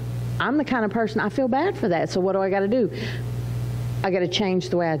 Now, I'm the kind of person, I feel bad for that. So what do I got to do? I got to change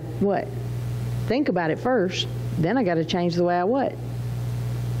the way I think about it first. Then I got to change the way I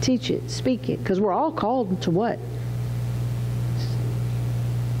teach it, speak it. Because we're all called to what?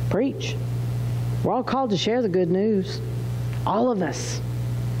 Preach. We're all called to share the good news. All of us.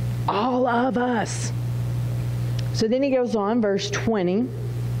 All of us. So then he goes on, verse 20.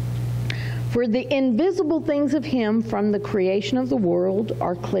 For the invisible things of him from the creation of the world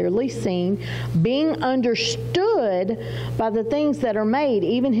are clearly seen, being understood by the things that are made,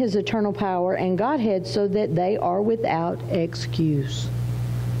 even his eternal power and Godhead, so that they are without excuse.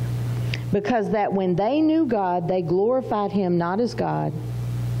 Because that when they knew God, they glorified him not as God,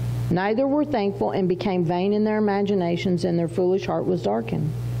 neither were thankful, and became vain in their imaginations, and their foolish heart was darkened.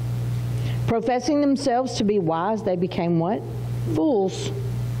 Professing themselves to be wise, they became what? Fools.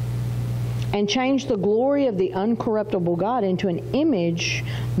 And changed the glory of the uncorruptible God into an image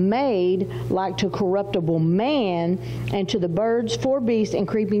made like to corruptible man, and to the birds, four beasts, and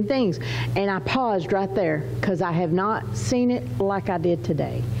creeping things. And I paused right there, because I have not seen it like I did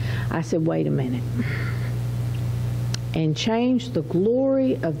today. I said, wait a minute. And changed the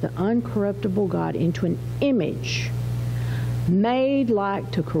glory of the uncorruptible God into an image made like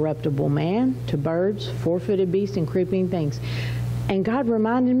to corruptible man, to birds, four-footed beasts, and creeping things. And God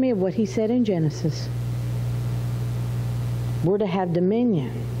reminded me of what he said in Genesis. We're to have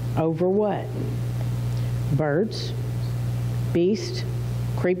dominion over what? Birds, beasts,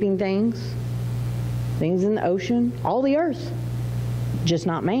 creeping things, things in the ocean, all the earth, just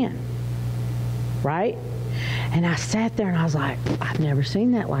not man. Right? And I sat there and I was like, I've never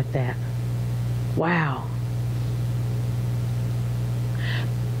seen that like that. Wow.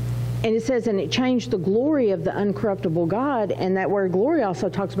 And it says, and it changed the glory of the uncorruptible God. And that word glory also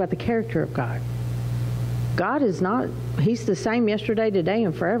talks about the character of God. God is not, He's the same yesterday, today,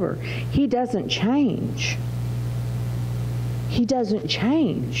 and forever. He doesn't change. He doesn't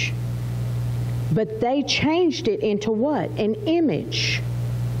change. But they changed it into what? An image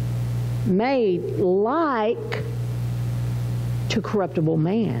made like to corruptible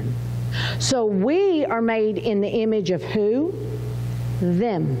man. So we are made in the image of who?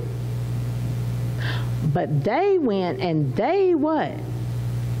 Them. But they went and they what?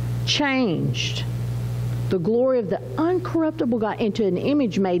 Changed the glory of the uncorruptible God into an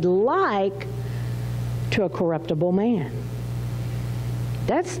image made like to a corruptible man.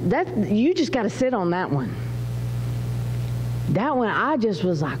 You just got to sit on that one. That one, I just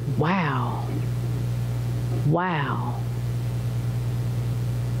was like, wow. Wow.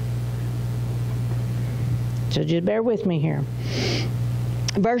 So just bear with me here.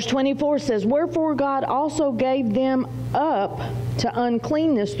 Verse 24 says, wherefore God also gave them up to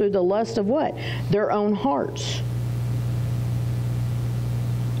uncleanness through the lust of what? Their own hearts.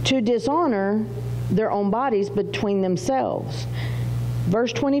 To dishonor their own bodies between themselves.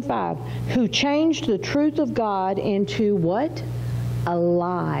 Verse 25, who changed the truth of God into what? A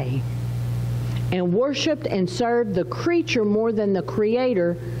lie. And worshiped and served the creature more than the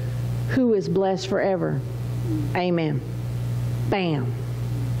Creator, who is blessed forever. Amen. Bam.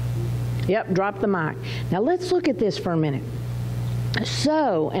 Yep, drop the mic. Now let's look at this for a minute.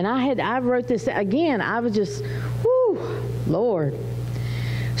 So, and I wrote this again. I was just, whoo, Lord.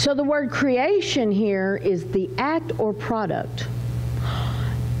 So the word creation here is the act or product.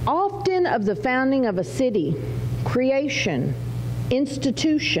 Often of the founding of a city, creation,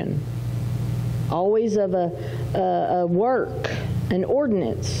 institution, always of a work, an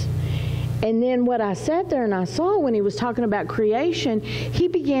ordinance. And then what I sat there and I saw when he was talking about creation, he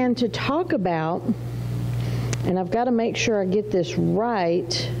began to talk about, and I've got to make sure I get this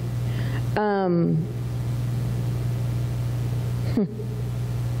right.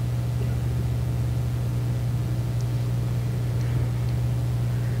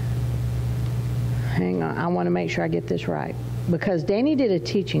 Hang on, I want to make sure I get this right. Because Danny did a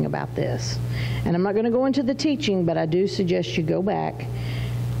teaching about this. And I'm not going to go into the teaching, but I do suggest you go back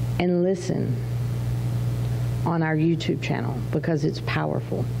and listen on our YouTube channel because it's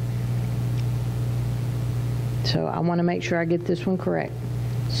powerful. So I want to make sure I get this one correct.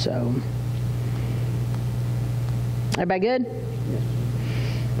 So, everybody good?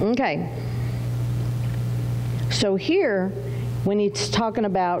 Okay. So here, when he's talking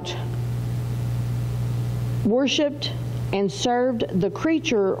about worshipped and served the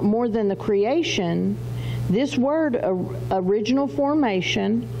creature more than the creation, this word, original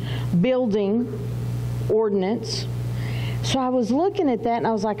formation, building, ordinance. So I was looking at that and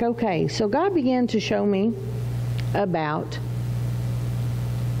I was like, okay. So God began to show me about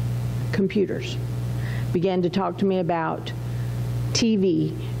computers. Began to talk to me about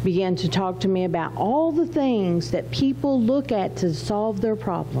TV. Began to talk to me about all the things that people look at to solve their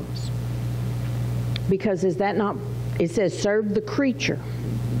problems. Because is that not, it says serve the creature.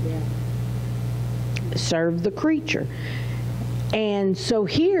 Serve the creature. And so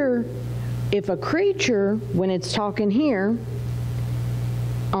here, if a creature, when it's talking here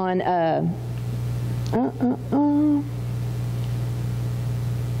on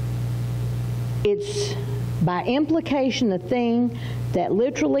it's by implication the thing that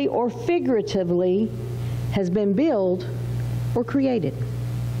literally or figuratively has been built or created.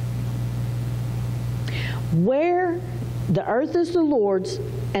 Where the earth is the Lord's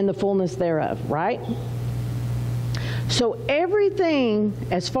and the fullness thereof, right? So everything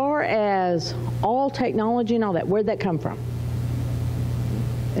as far as all technology and all that, where'd that come from?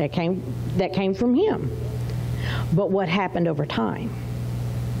 That came from Him. But what happened over time?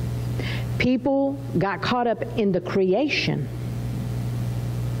 People got caught up in the creation.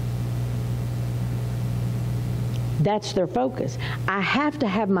 That's their focus. I have to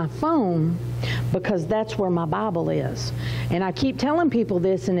have my phone because that's where my Bible is. And I keep telling people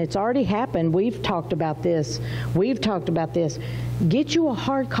this, and it's already happened. We've talked about this. Get you a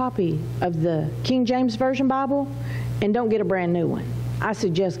hard copy of the King James Version Bible and don't get a brand new one. I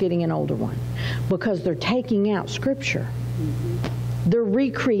suggest getting an older one because they're taking out Scripture. They're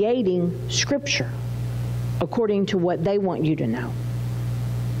recreating Scripture according to what they want you to know.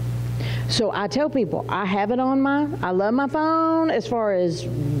 So I tell people, I have it on I love my phone as far as,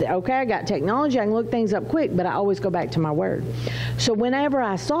 okay, I got technology, I can look things up quick, but I always go back to my word. So whenever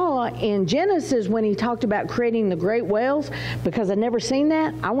I saw in Genesis when he talked about creating the great whales, because I'd never seen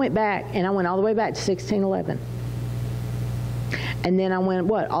that, I went back and I went all the way back to 1611. And then I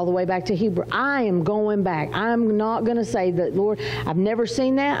went, all the way back to Hebrew. I am going back. I'm not going to say that, Lord, I've never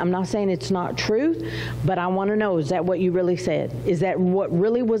seen that. I'm not saying it's not truth, but I want to know, is that what you really said? Is that what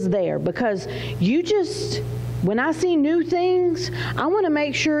really was there? Because when I see new things, I want to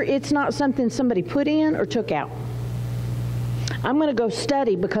make sure it's not something somebody put in or took out. I'm going to go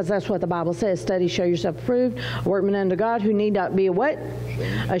study, because that's what the Bible says. Study, show yourself approved, a workman unto God who need not be a what?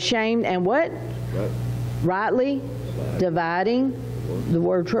 Ashamed and what? Right. Rightly dividing the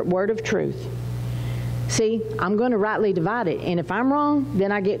word of truth. See, I'm going to rightly divide it. And if I'm wrong,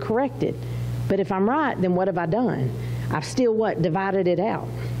 then I get corrected. But if I'm right, then what have I done? I've still what? Divided it out.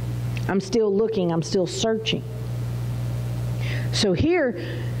 I'm still looking. I'm still searching. So here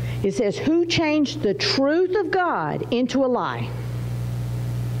it says, who changed the truth of God into a lie?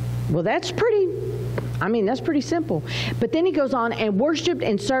 Well, that's pretty simple. But then he goes on, and worshiped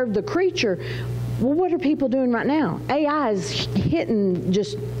and served the creature. Well, what are people doing right now? AI is hitting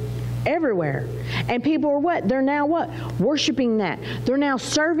just everywhere. And people are what? They're now what? Worshiping that. They're now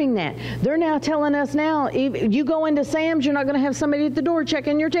serving that. They're now telling us now, if you go into Sam's, you're not going to have somebody at the door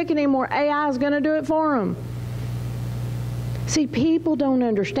checking your ticket anymore. AI is going to do it for them. See, people don't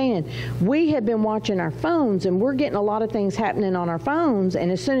understand. We have been watching our phones, and we're getting a lot of things happening on our phones,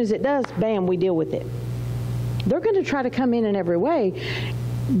 and as soon as it does, bam, we deal with it. They're going to try to come in every way.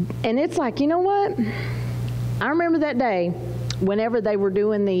 And it's like, you know what? I remember that day whenever they were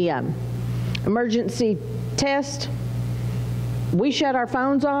doing the emergency test, we shut our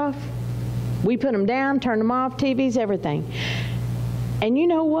phones off. We put them down, turned them off, TVs, everything. And you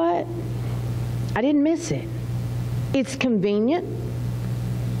know what? I didn't miss it. It's convenient.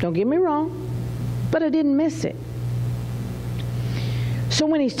 Don't get me wrong. But I didn't miss it. So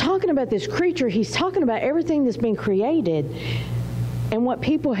when he's talking about this creature, he's talking about everything that's been created. And what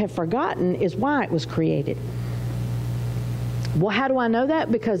people have forgotten is why it was created. Well, how do I know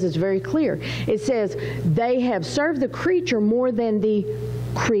that? Because it's very clear. It says, they have served the creature more than the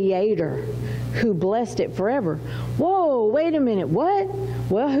Creator who blessed it forever. Whoa, wait a minute, what?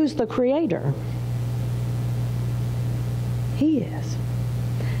 Well, who's the Creator? He is.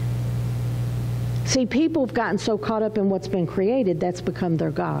 See, people have gotten so caught up in what's been created, that's become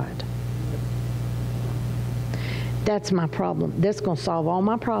their God. That's my problem. That's going to solve all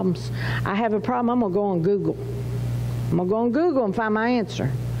my problems. I have a problem, I'm going to go on Google. I'm going to go on Google and find my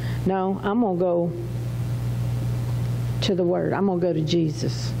answer. No, I'm going to go to the Word. I'm going to go to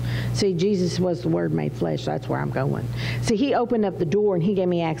Jesus. See, Jesus was the Word made flesh. That's where I'm going. See, He opened up the door and He gave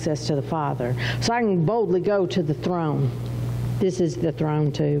me access to the Father. So I can boldly go to the throne. This is the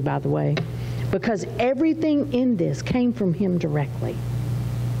throne too, by the way. Because everything in this came from Him directly.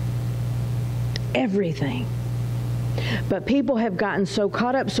 Everything. But people have gotten so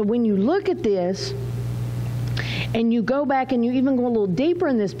caught up. So when you look at this, and you go back and you even go a little deeper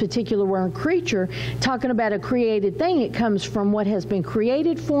in this particular word creature, talking about a created thing, it comes from what has been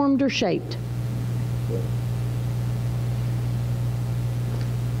created, formed, or shaped.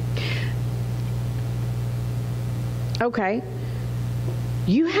 Okay.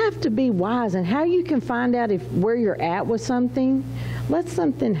 You have to be wise, and how you can find out where you're at with something, let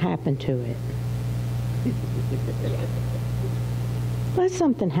something happen to it. Let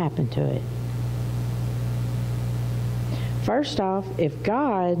something happen to it. First off, if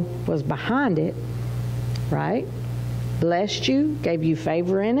God was behind it, right, blessed you, gave you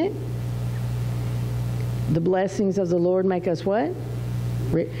favor in it, the blessings of the Lord make us what?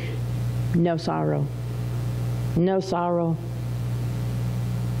 No sorrow. No sorrow.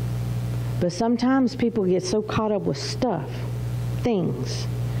 But sometimes people get so caught up with stuff, things.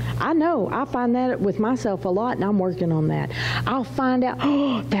 I know, I find that with myself a lot, and I'm working on that. I'll find out,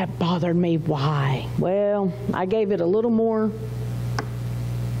 oh, that bothered me. Why? Well, I gave it a little more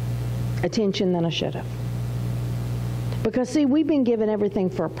attention than I should have. Because, see, we've been given everything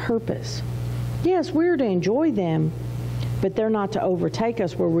for a purpose. Yes, we're to enjoy them, but they're not to overtake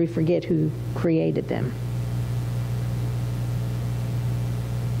us where we forget who created them.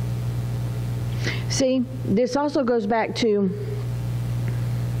 See, this also goes back to,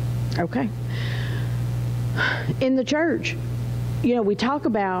 okay, in the church, you know, we talk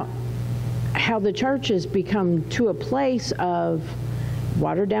about how the church has become to a place of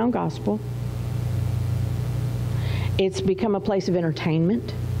watered down gospel. It's become a place of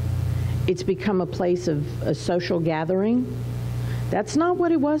entertainment. It's become a place of a social gathering. That's not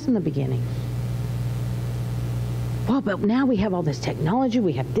what it was in the beginning. Well, but now we have all this technology,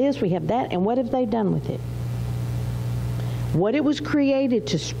 we have this, we have that, and what have they done with it? What it was created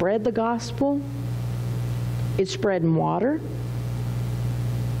to spread the gospel, it's spread in water,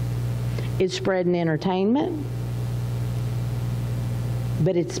 it's spread in entertainment,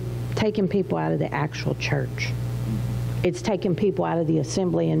 but it's taking people out of the actual church. It's taking people out of the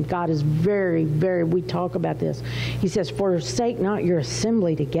assembly, and God is very, very, we talk about this. He says, forsake not your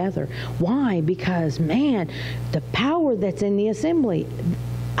assembly together. Why? Because, man, the power that's in the assembly.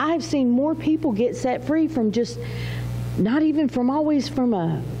 I've seen more people get set free from just, not even from always from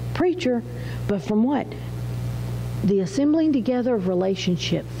a preacher, but from what? The assembling together of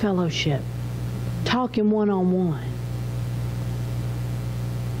relationship, fellowship, talking one-on-one.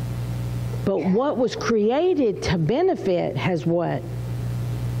 But what was created to benefit has what?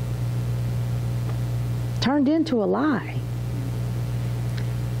 Turned into a lie.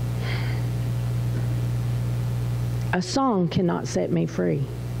 A song cannot set me free.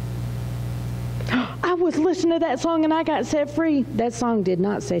 I was listening to that song and I got set free. That song did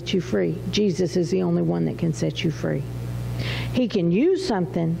not set you free. Jesus is the only one that can set you free. He can use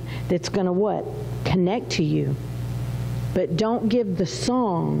something that's going to what? Connect to you. But don't give the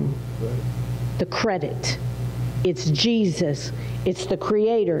song the credit. It's Jesus. It's the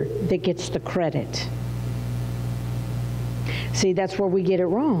Creator that gets the credit. See, that's where we get it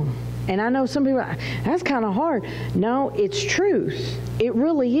wrong. And I know some people are, that's kind of hard. No, it's truth. It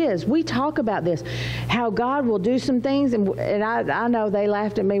really is. We talk about this, how God will do some things. And I know they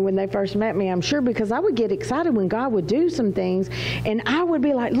laughed at me when they first met me, I'm sure, because I would get excited when God would do some things. And I would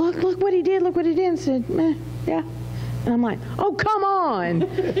be like, look what he did, look what he did. And said, yeah. And I'm like, oh, come on.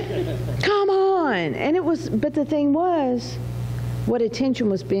 Come on. And it was, but the thing was, what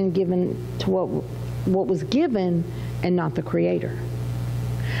attention was being given to what was given and not the Creator.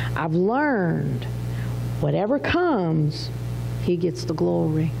 I've learned whatever comes, He gets the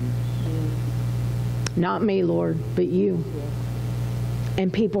glory. Not me, Lord, but you.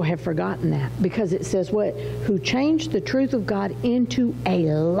 And people have forgotten that because it says what? Who changed the truth of God into a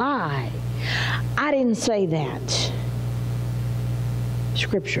lie. I didn't say that.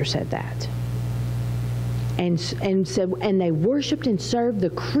 Scripture said that. And said, and they worshiped and served the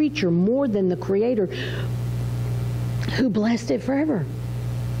creature more than the Creator, who blessed it forever.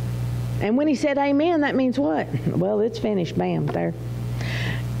 And when he said amen, that means what? Well, it's finished. Bam, there.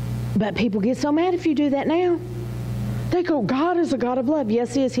 But people get so mad if you do that now. They go, God is a God of love.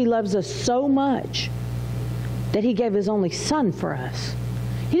 Yes, He is. He loves us so much that He gave His only Son for us.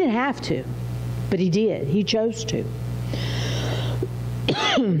 He didn't have to, but He did. He chose to.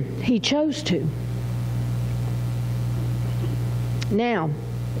 He chose to. Now,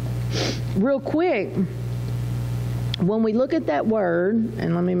 real quick, when we look at that word,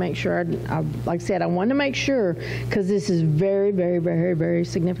 and let me make sure, like I said, I wanted to make sure, because this is very, very, very, very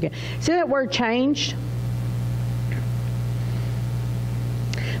significant. See that word changed?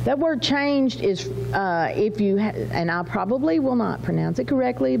 That word changed is, if you, and I probably will not pronounce it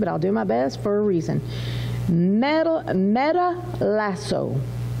correctly, but I'll do my best for a reason. Metalasso.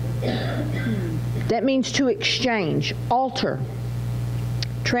 That means to exchange, alter,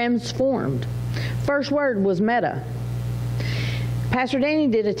 transformed. First word was meta. Pastor Danny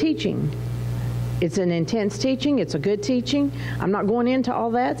did a teaching. It's an intense teaching. It's a good teaching. I'm not going into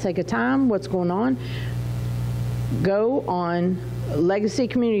all that. Sake of time, what's going on. Go on Legacy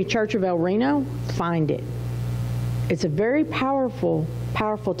Community Church of El Reno. Find it. It's a very powerful,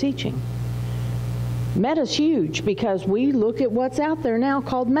 powerful teaching. Meta's huge because we look at what's out there now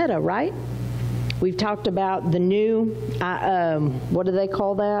called meta, right? We've talked about the new, what do they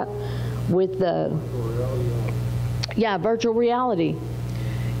call that? With the, virtual reality.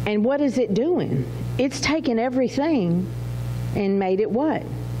 And what is it doing? It's taken everything and made it what?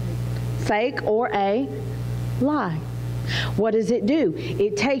 Fake or a lie. What does it do?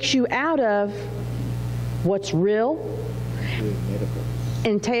 It takes you out of what's real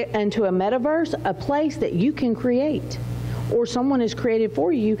into a metaverse, a place that you can create or someone has created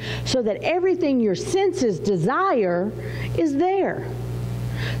for you so that everything your senses desire is there.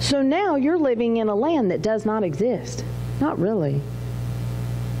 So now you're living in a land that does not exist. Not really.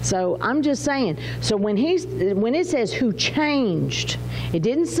 So I'm just saying, so when it says who changed, it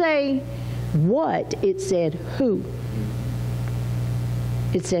didn't say what, it said who.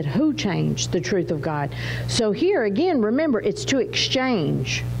 It said who changed the truth of God. So here again, remember, it's to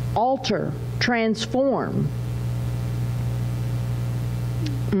exchange, alter, transform.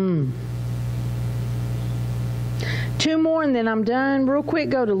 Two more and then I'm done. Real quick,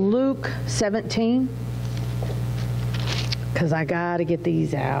 go to Luke 17. because I got to get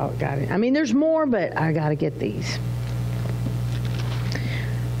these out. I mean, there's more, but I got to get these.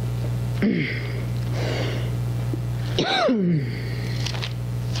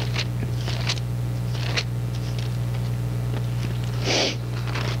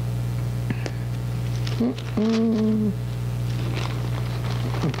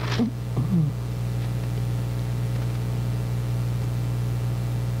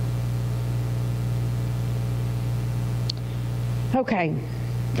 Okay,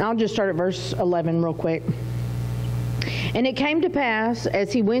 I'll just start at verse 11 real quick. And it came to pass,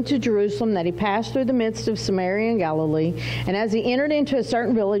 as he went to Jerusalem, that he passed through the midst of Samaria and Galilee. And as he entered into a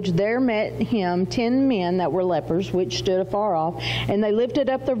certain village, there met him 10 men that were lepers, which stood afar off. And they lifted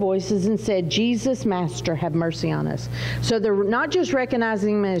up their voices and said, Jesus, Master, have mercy on us. So they're not just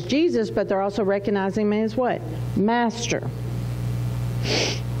recognizing him as Jesus, but they're also recognizing him as what? Master.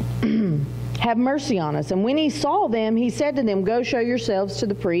 Have mercy on us. And when he saw them, he said to them, Go show yourselves to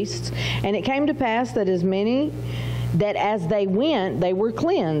the priests. And it came to pass that as they went, they were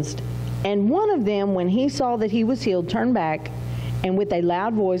cleansed. And one of them, when he saw that he was healed, turned back, and with a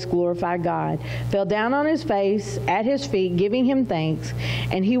loud voice glorified God, fell down on his face at his feet, giving him thanks.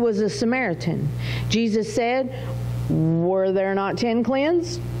 And he was a Samaritan. Jesus said, Were there not 10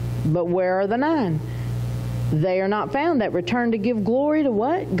 cleansed? But where are the 9? They are not found that returned to give glory to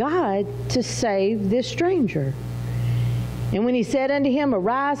what? God, to save this stranger. And when he said unto him,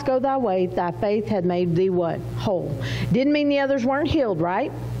 Arise, go thy way, thy faith had made thee what? Whole. Didn't mean the others weren't healed,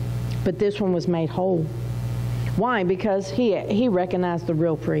 right? But this one was made whole. Why? Because he recognized the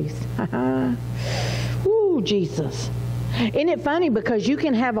real priest. Ooh, Jesus. Isn't it funny? Because you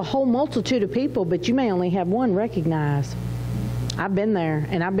can have a whole multitude of people, but you may only have one recognized. I've been there,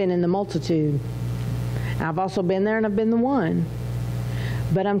 and I've been in the multitude. I've also been there, and I've been the one.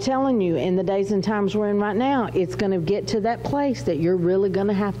 But I'm telling you, in the days and times we're in right now, it's going to get to that place that you're really going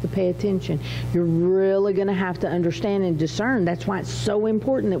to have to pay attention. You're really going to have to understand and discern. That's why it's so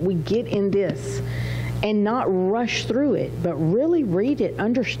important that we get in this and not rush through it, but really read it,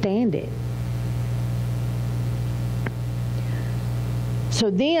 understand it.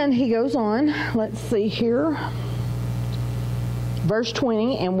 So then he goes on. Let's see here. Verse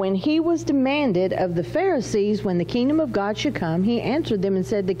 20, and when he was demanded of the Pharisees when the kingdom of God should come, he answered them and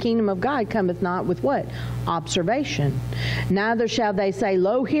said, The kingdom of God cometh not with what? Observation. Neither shall they say,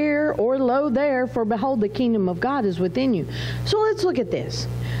 Lo here or lo there, for behold, the kingdom of God is within you. So let's look at this.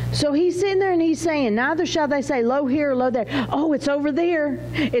 So he's sitting there and he's saying, Neither shall they say, Lo here or lo there. Oh, it's over there.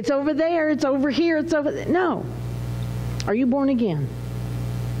 It's over there. It's over here. It's over there. No. Are you born again?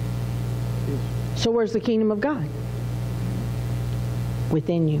 So where's the kingdom of God?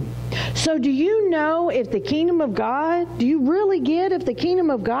 Within you. So do you know if the kingdom of God, do you really get if the kingdom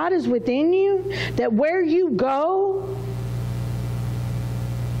of God is within you, that where you go,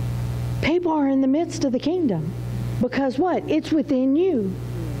 people are in the midst of the kingdom? Because what? It's within you.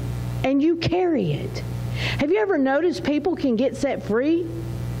 And you carry it. Have you ever noticed people can get set free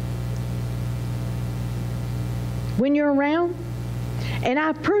when you're around? And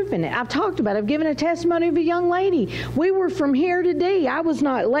I've proven it. I've talked about it. I've given a testimony of a young lady. We were from here to D. I was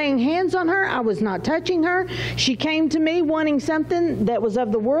not laying hands on her. I was not touching her. She came to me wanting something that was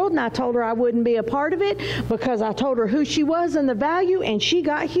of the world, and I told her I wouldn't be a part of it because I told her who she was and the value, and she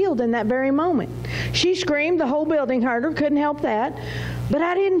got healed in that very moment. She screamed. The whole building heard her. Couldn't help that. But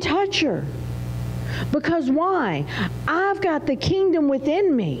I didn't touch her. Because why? I've got the kingdom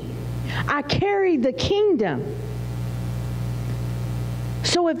within me. I carry the kingdom.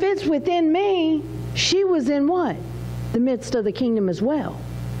 So if it's within me, she was in what? The midst of the kingdom as well.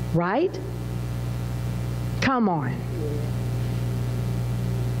 Right? Come on.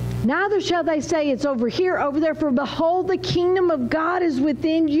 Neither shall they say it's over here, over there, for behold, the kingdom of God is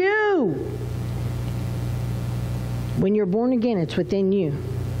within you. When you're born again, it's within you.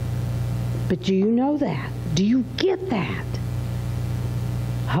 But do you know that? Do you get that?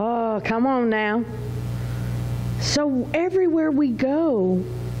 Oh, come on now. So everywhere we go,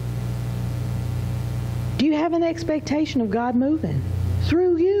 do you have an expectation of God moving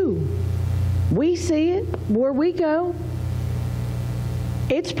through you? We see it where we go.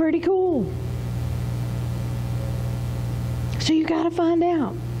 It's pretty cool. So you got to find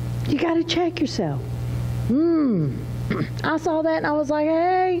out. You got to check yourself. I saw that and I was like,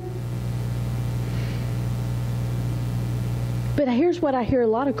 hey. But here's what I hear a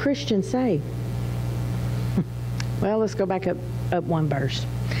lot of Christians say. Well, let's go back up one verse.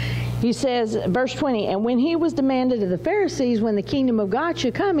 He says, verse 20, and when he was demanded of the Pharisees when the kingdom of God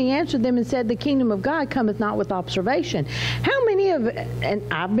should come, he answered them and said, the kingdom of God cometh not with observation. How many of, and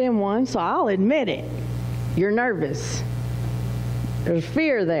I've been one, so I'll admit it, you're nervous. There's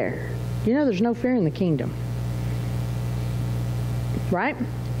fear there. You know there's no fear in the kingdom. Right?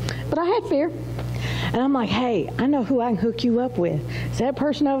 But I had fear. And I'm like, hey, I know who I can hook you up with. Is that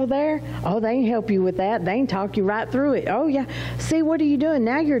person over there? Oh, they can help you with that. They can talk you right through it. Oh, yeah. See, what are you doing?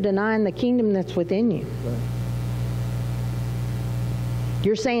 Now you're denying the kingdom that's within you. Right.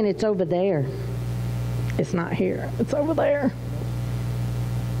 You're saying it's over there. It's not here. It's over there.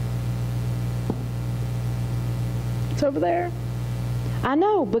 It's over there. I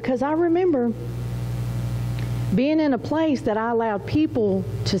know, because I remember being in a place that I allowed people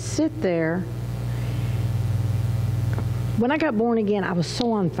to sit there. When I got born again, I was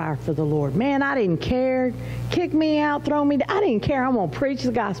so on fire for the Lord. Man, I didn't care. Kick me out, throw me down. I didn't care. I'm going to preach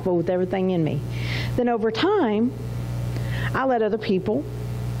the gospel with everything in me. Then over time, I let other people,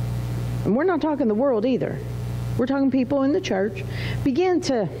 and we're not talking the world either. We're talking people in the church, begin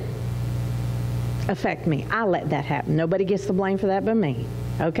to affect me. I let that happen. Nobody gets the blame for that but me.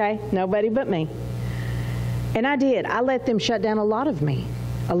 Okay? Nobody but me. And I did. I let them shut down a lot of me.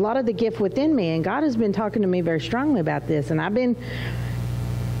 A lot of the gift within me, and God has been talking to me very strongly about this, and I'm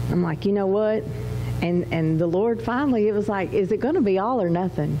like, you know what? And the Lord finally, it was like, is it going to be all or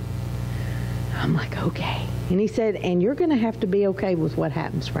nothing? I'm like, okay. And he said, and you're going to have to be okay with what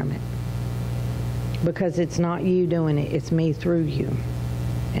happens from it. Because it's not you doing it, it's me through you.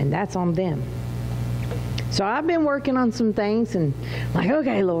 And that's on them. So I've been working on some things, and I'm like,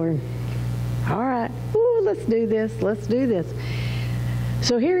 okay, Lord, all right, ooh, let's do this, let's do this.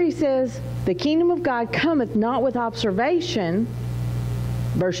 So here he says, the kingdom of God cometh not with observation,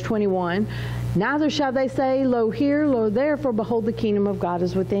 verse 21, neither shall they say, lo here, lo there, for behold, the kingdom of God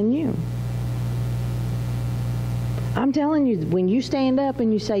is within you. I'm telling you, when you stand up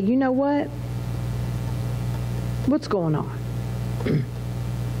and you say, you know what? What's going on?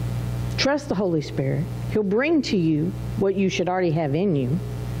 Trust the Holy Spirit. He'll bring to you what you should already have in you.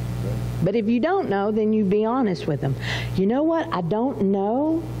 But if you don't know, then you be honest with them. You know what? I don't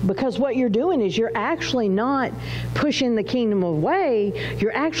know. Because what you're doing is you're actually not pushing the kingdom away.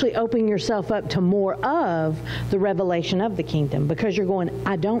 You're actually opening yourself up to more of the revelation of the kingdom. Because you're going,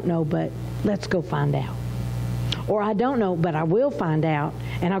 I don't know, but let's go find out. Or I don't know, but I will find out,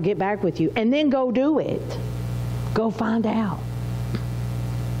 and I'll get back with you. And then go do it. Go find out.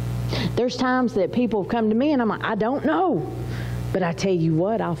 There's times that people have come to me, and I'm like, I don't know. But I tell you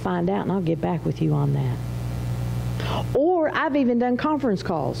what, I'll find out and I'll get back with you on that. Or I've even done conference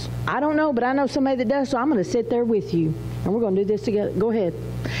calls. I don't know, but I know somebody that does, so I'm going to sit there with you. And we're going to do this together. Go ahead.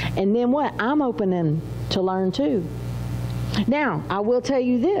 And then what? I'm opening to learn too. Now, I will tell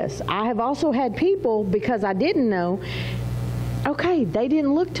you this. I have also had people, because I didn't know, okay, they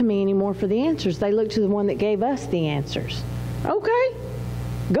didn't look to me anymore for the answers. They looked to the one that gave us the answers. Okay,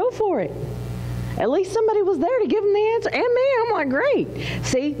 go for it. At least somebody was there to give them the answer. And me, I'm like, great.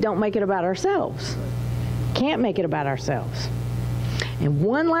 See, don't make it about ourselves. Can't make it about ourselves. And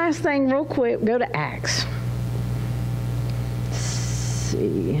one last thing real quick, go to Acts. Let's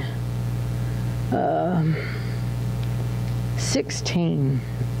see. 16.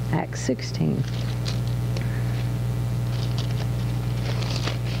 Acts 16.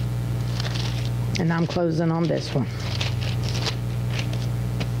 And I'm closing on this one.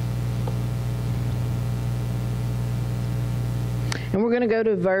 And we're going to go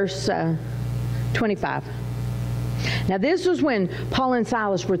to verse 25. Now, this was when Paul and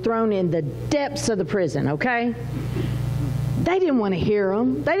Silas were thrown in the depths of the prison, okay? They didn't want to hear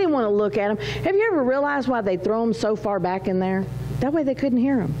them. They didn't want to look at them. Have you ever realized why they throw them so far back in there? That way they couldn't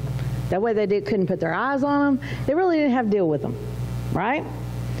hear them. That way they couldn't put their eyes on them. They really didn't have to deal with them, right?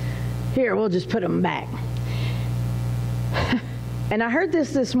 Here, we'll just put them back. And I heard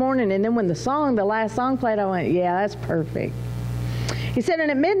this morning, and then when the last song played, I went, yeah, that's perfect. He said,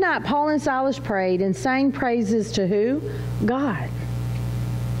 and at midnight, Paul and Silas prayed and sang praises to who? God.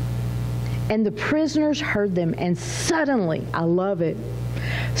 And the prisoners heard them, and suddenly, I love it,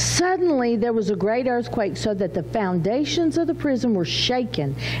 suddenly there was a great earthquake, so that the foundations of the prison were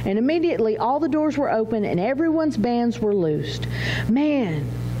shaken, and immediately all the doors were open and everyone's bands were loosed. Man,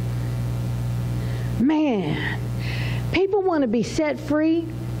 people want to be set free.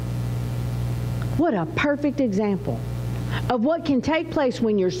 What a perfect example of what can take place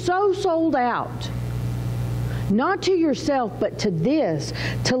when you're so sold out. not to yourself, but to this,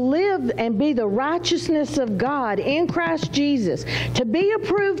 to live and be the righteousness of God in Christ Jesus, to be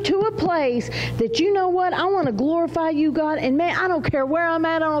approved to a place that, you know what, I want to glorify you, God, and man, I don't care where I'm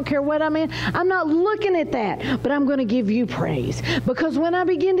at, I don't care what I'm in, I'm not looking at that, but I'm going to give you praise. Because when I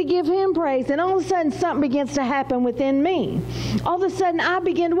begin to give him praise, then all of a sudden something begins to happen within me. All of a sudden I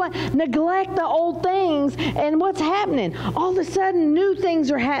begin to what? Neglect the old things, and what's happening? All of a sudden new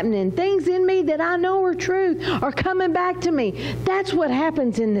things are happening. Things in me that I know are truth are coming back to me. That's what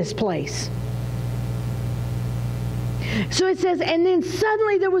happens in this place. So it says, and then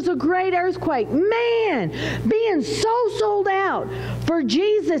suddenly there was a great earthquake. Man, being so sold out for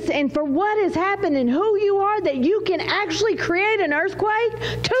Jesus and for what has happened and who you are, that you can actually create an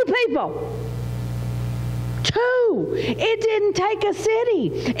earthquake. 2 people. 2. It didn't take a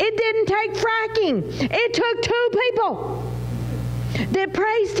city. It didn't take fracking. It took 2 people that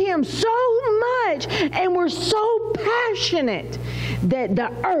praised him so much and were so passionate that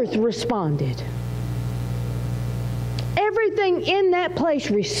the earth responded. Everything in that place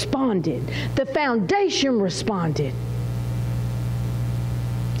responded. The foundation responded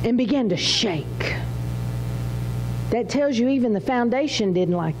and began to shake. That tells you even the foundation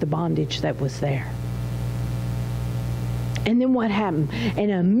didn't like the bondage that was there. And then what happened?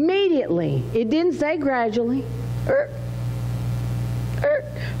 And immediately, it didn't say gradually.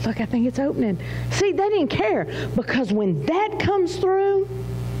 Look, I think it's opening. See, they didn't care, because when that comes through,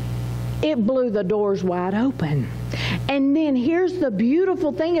 it blew the doors wide open. And then here's the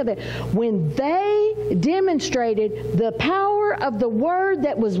beautiful thing of it. When they demonstrated the power of the word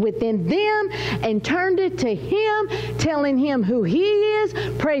that was within them and turned it to him, telling him who he is,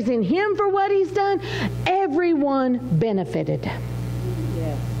 praising him for what he's done, everyone benefited.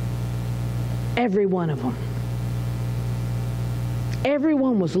 Yes. Every one of them.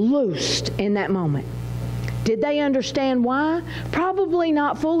 Everyone was loosed in that moment. Did they understand why? Probably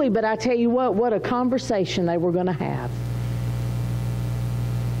not fully, but I tell you what a conversation they were going to have.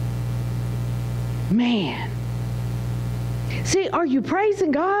 Man. See, are you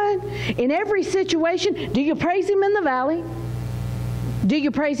praising God in every situation? Do you praise him in the valley? Do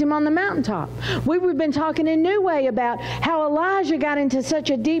you praise him on the mountaintop? We've been talking in New Way about how Elijah got into such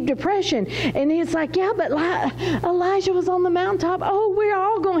a deep depression. And he's like, yeah, but Elijah was on the mountaintop. Oh, we're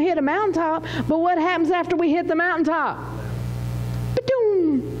all going to hit a mountaintop. But what happens after we hit the mountaintop?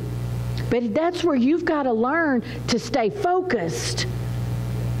 Ba-doom. But that's where you've got to learn to stay focused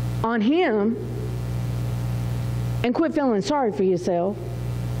on him and quit feeling sorry for yourself.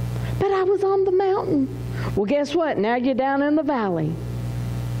 But I was on the mountain. Well, guess what? Now you're down in the valley.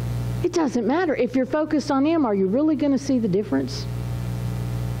 It doesn't matter. If you're focused on him, are you really going to see the difference?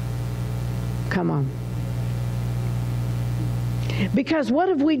 Come on. Because what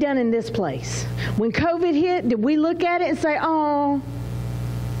have we done in this place? When COVID hit, did we look at it and say, oh,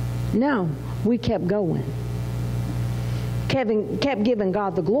 no, we kept going. Kept giving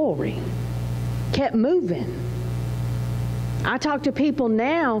God the glory. Kept moving. I talk to people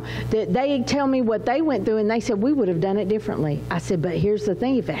now that they tell me what they went through, and they said, we would have done it differently. I said, but here's the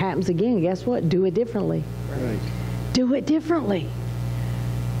thing. If it happens again, guess what? Do it differently. Right. Do it differently.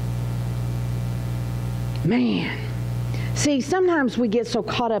 Man. See, sometimes we get so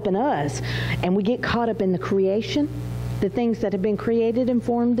caught up in us, and we get caught up in the creation, the things that have been created and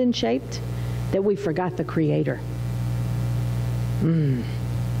formed and shaped, that we forgot the Creator. Come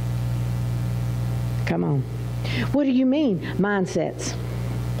on. What do you mean? Mindsets.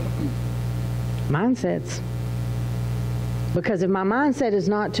 Mindsets. Because if my mindset is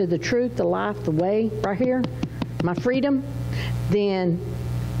not to the truth, the life, the way, right here, my freedom, then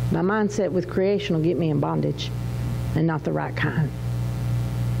my mindset with creation will get me in bondage, and not the right kind.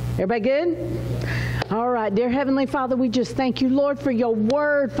 Everybody good? All right, dear Heavenly Father, we just thank you, Lord, for your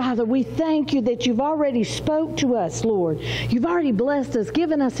word. Father, we thank you that you've already spoke to us, Lord. You've already blessed us,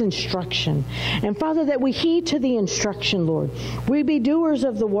 given us instruction. And Father, that we heed to the instruction, Lord. We be doers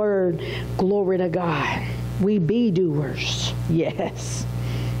of the word. Glory to God. We be doers. Yes.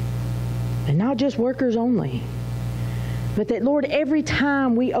 And not just workers only. But that, Lord, every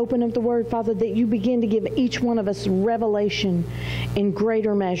time we open up the word, Father, that you begin to give each one of us revelation in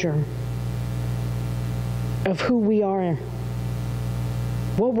greater measure of who we are,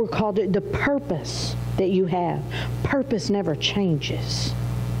 what we're called to, the purpose that you have. Purpose never changes.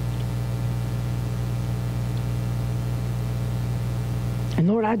 And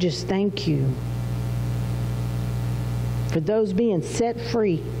Lord, I just thank you for those being set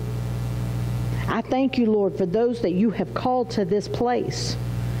free. I thank you, Lord, for those that you have called to this place.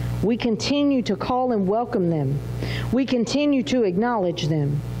 We continue to call and welcome them. We continue to acknowledge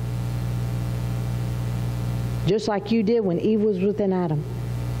them. just like you did when Eve was within Adam.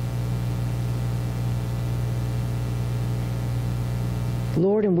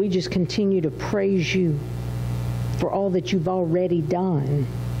 Lord, and we just continue to praise you for all that you've already done,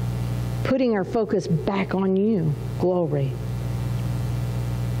 putting our focus back on you. Glory.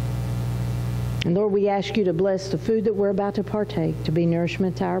 And Lord, we ask you to bless the food that we're about to partake to be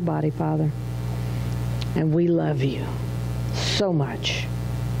nourishment to our body, Father. And we love you so much.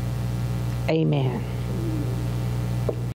 Amen.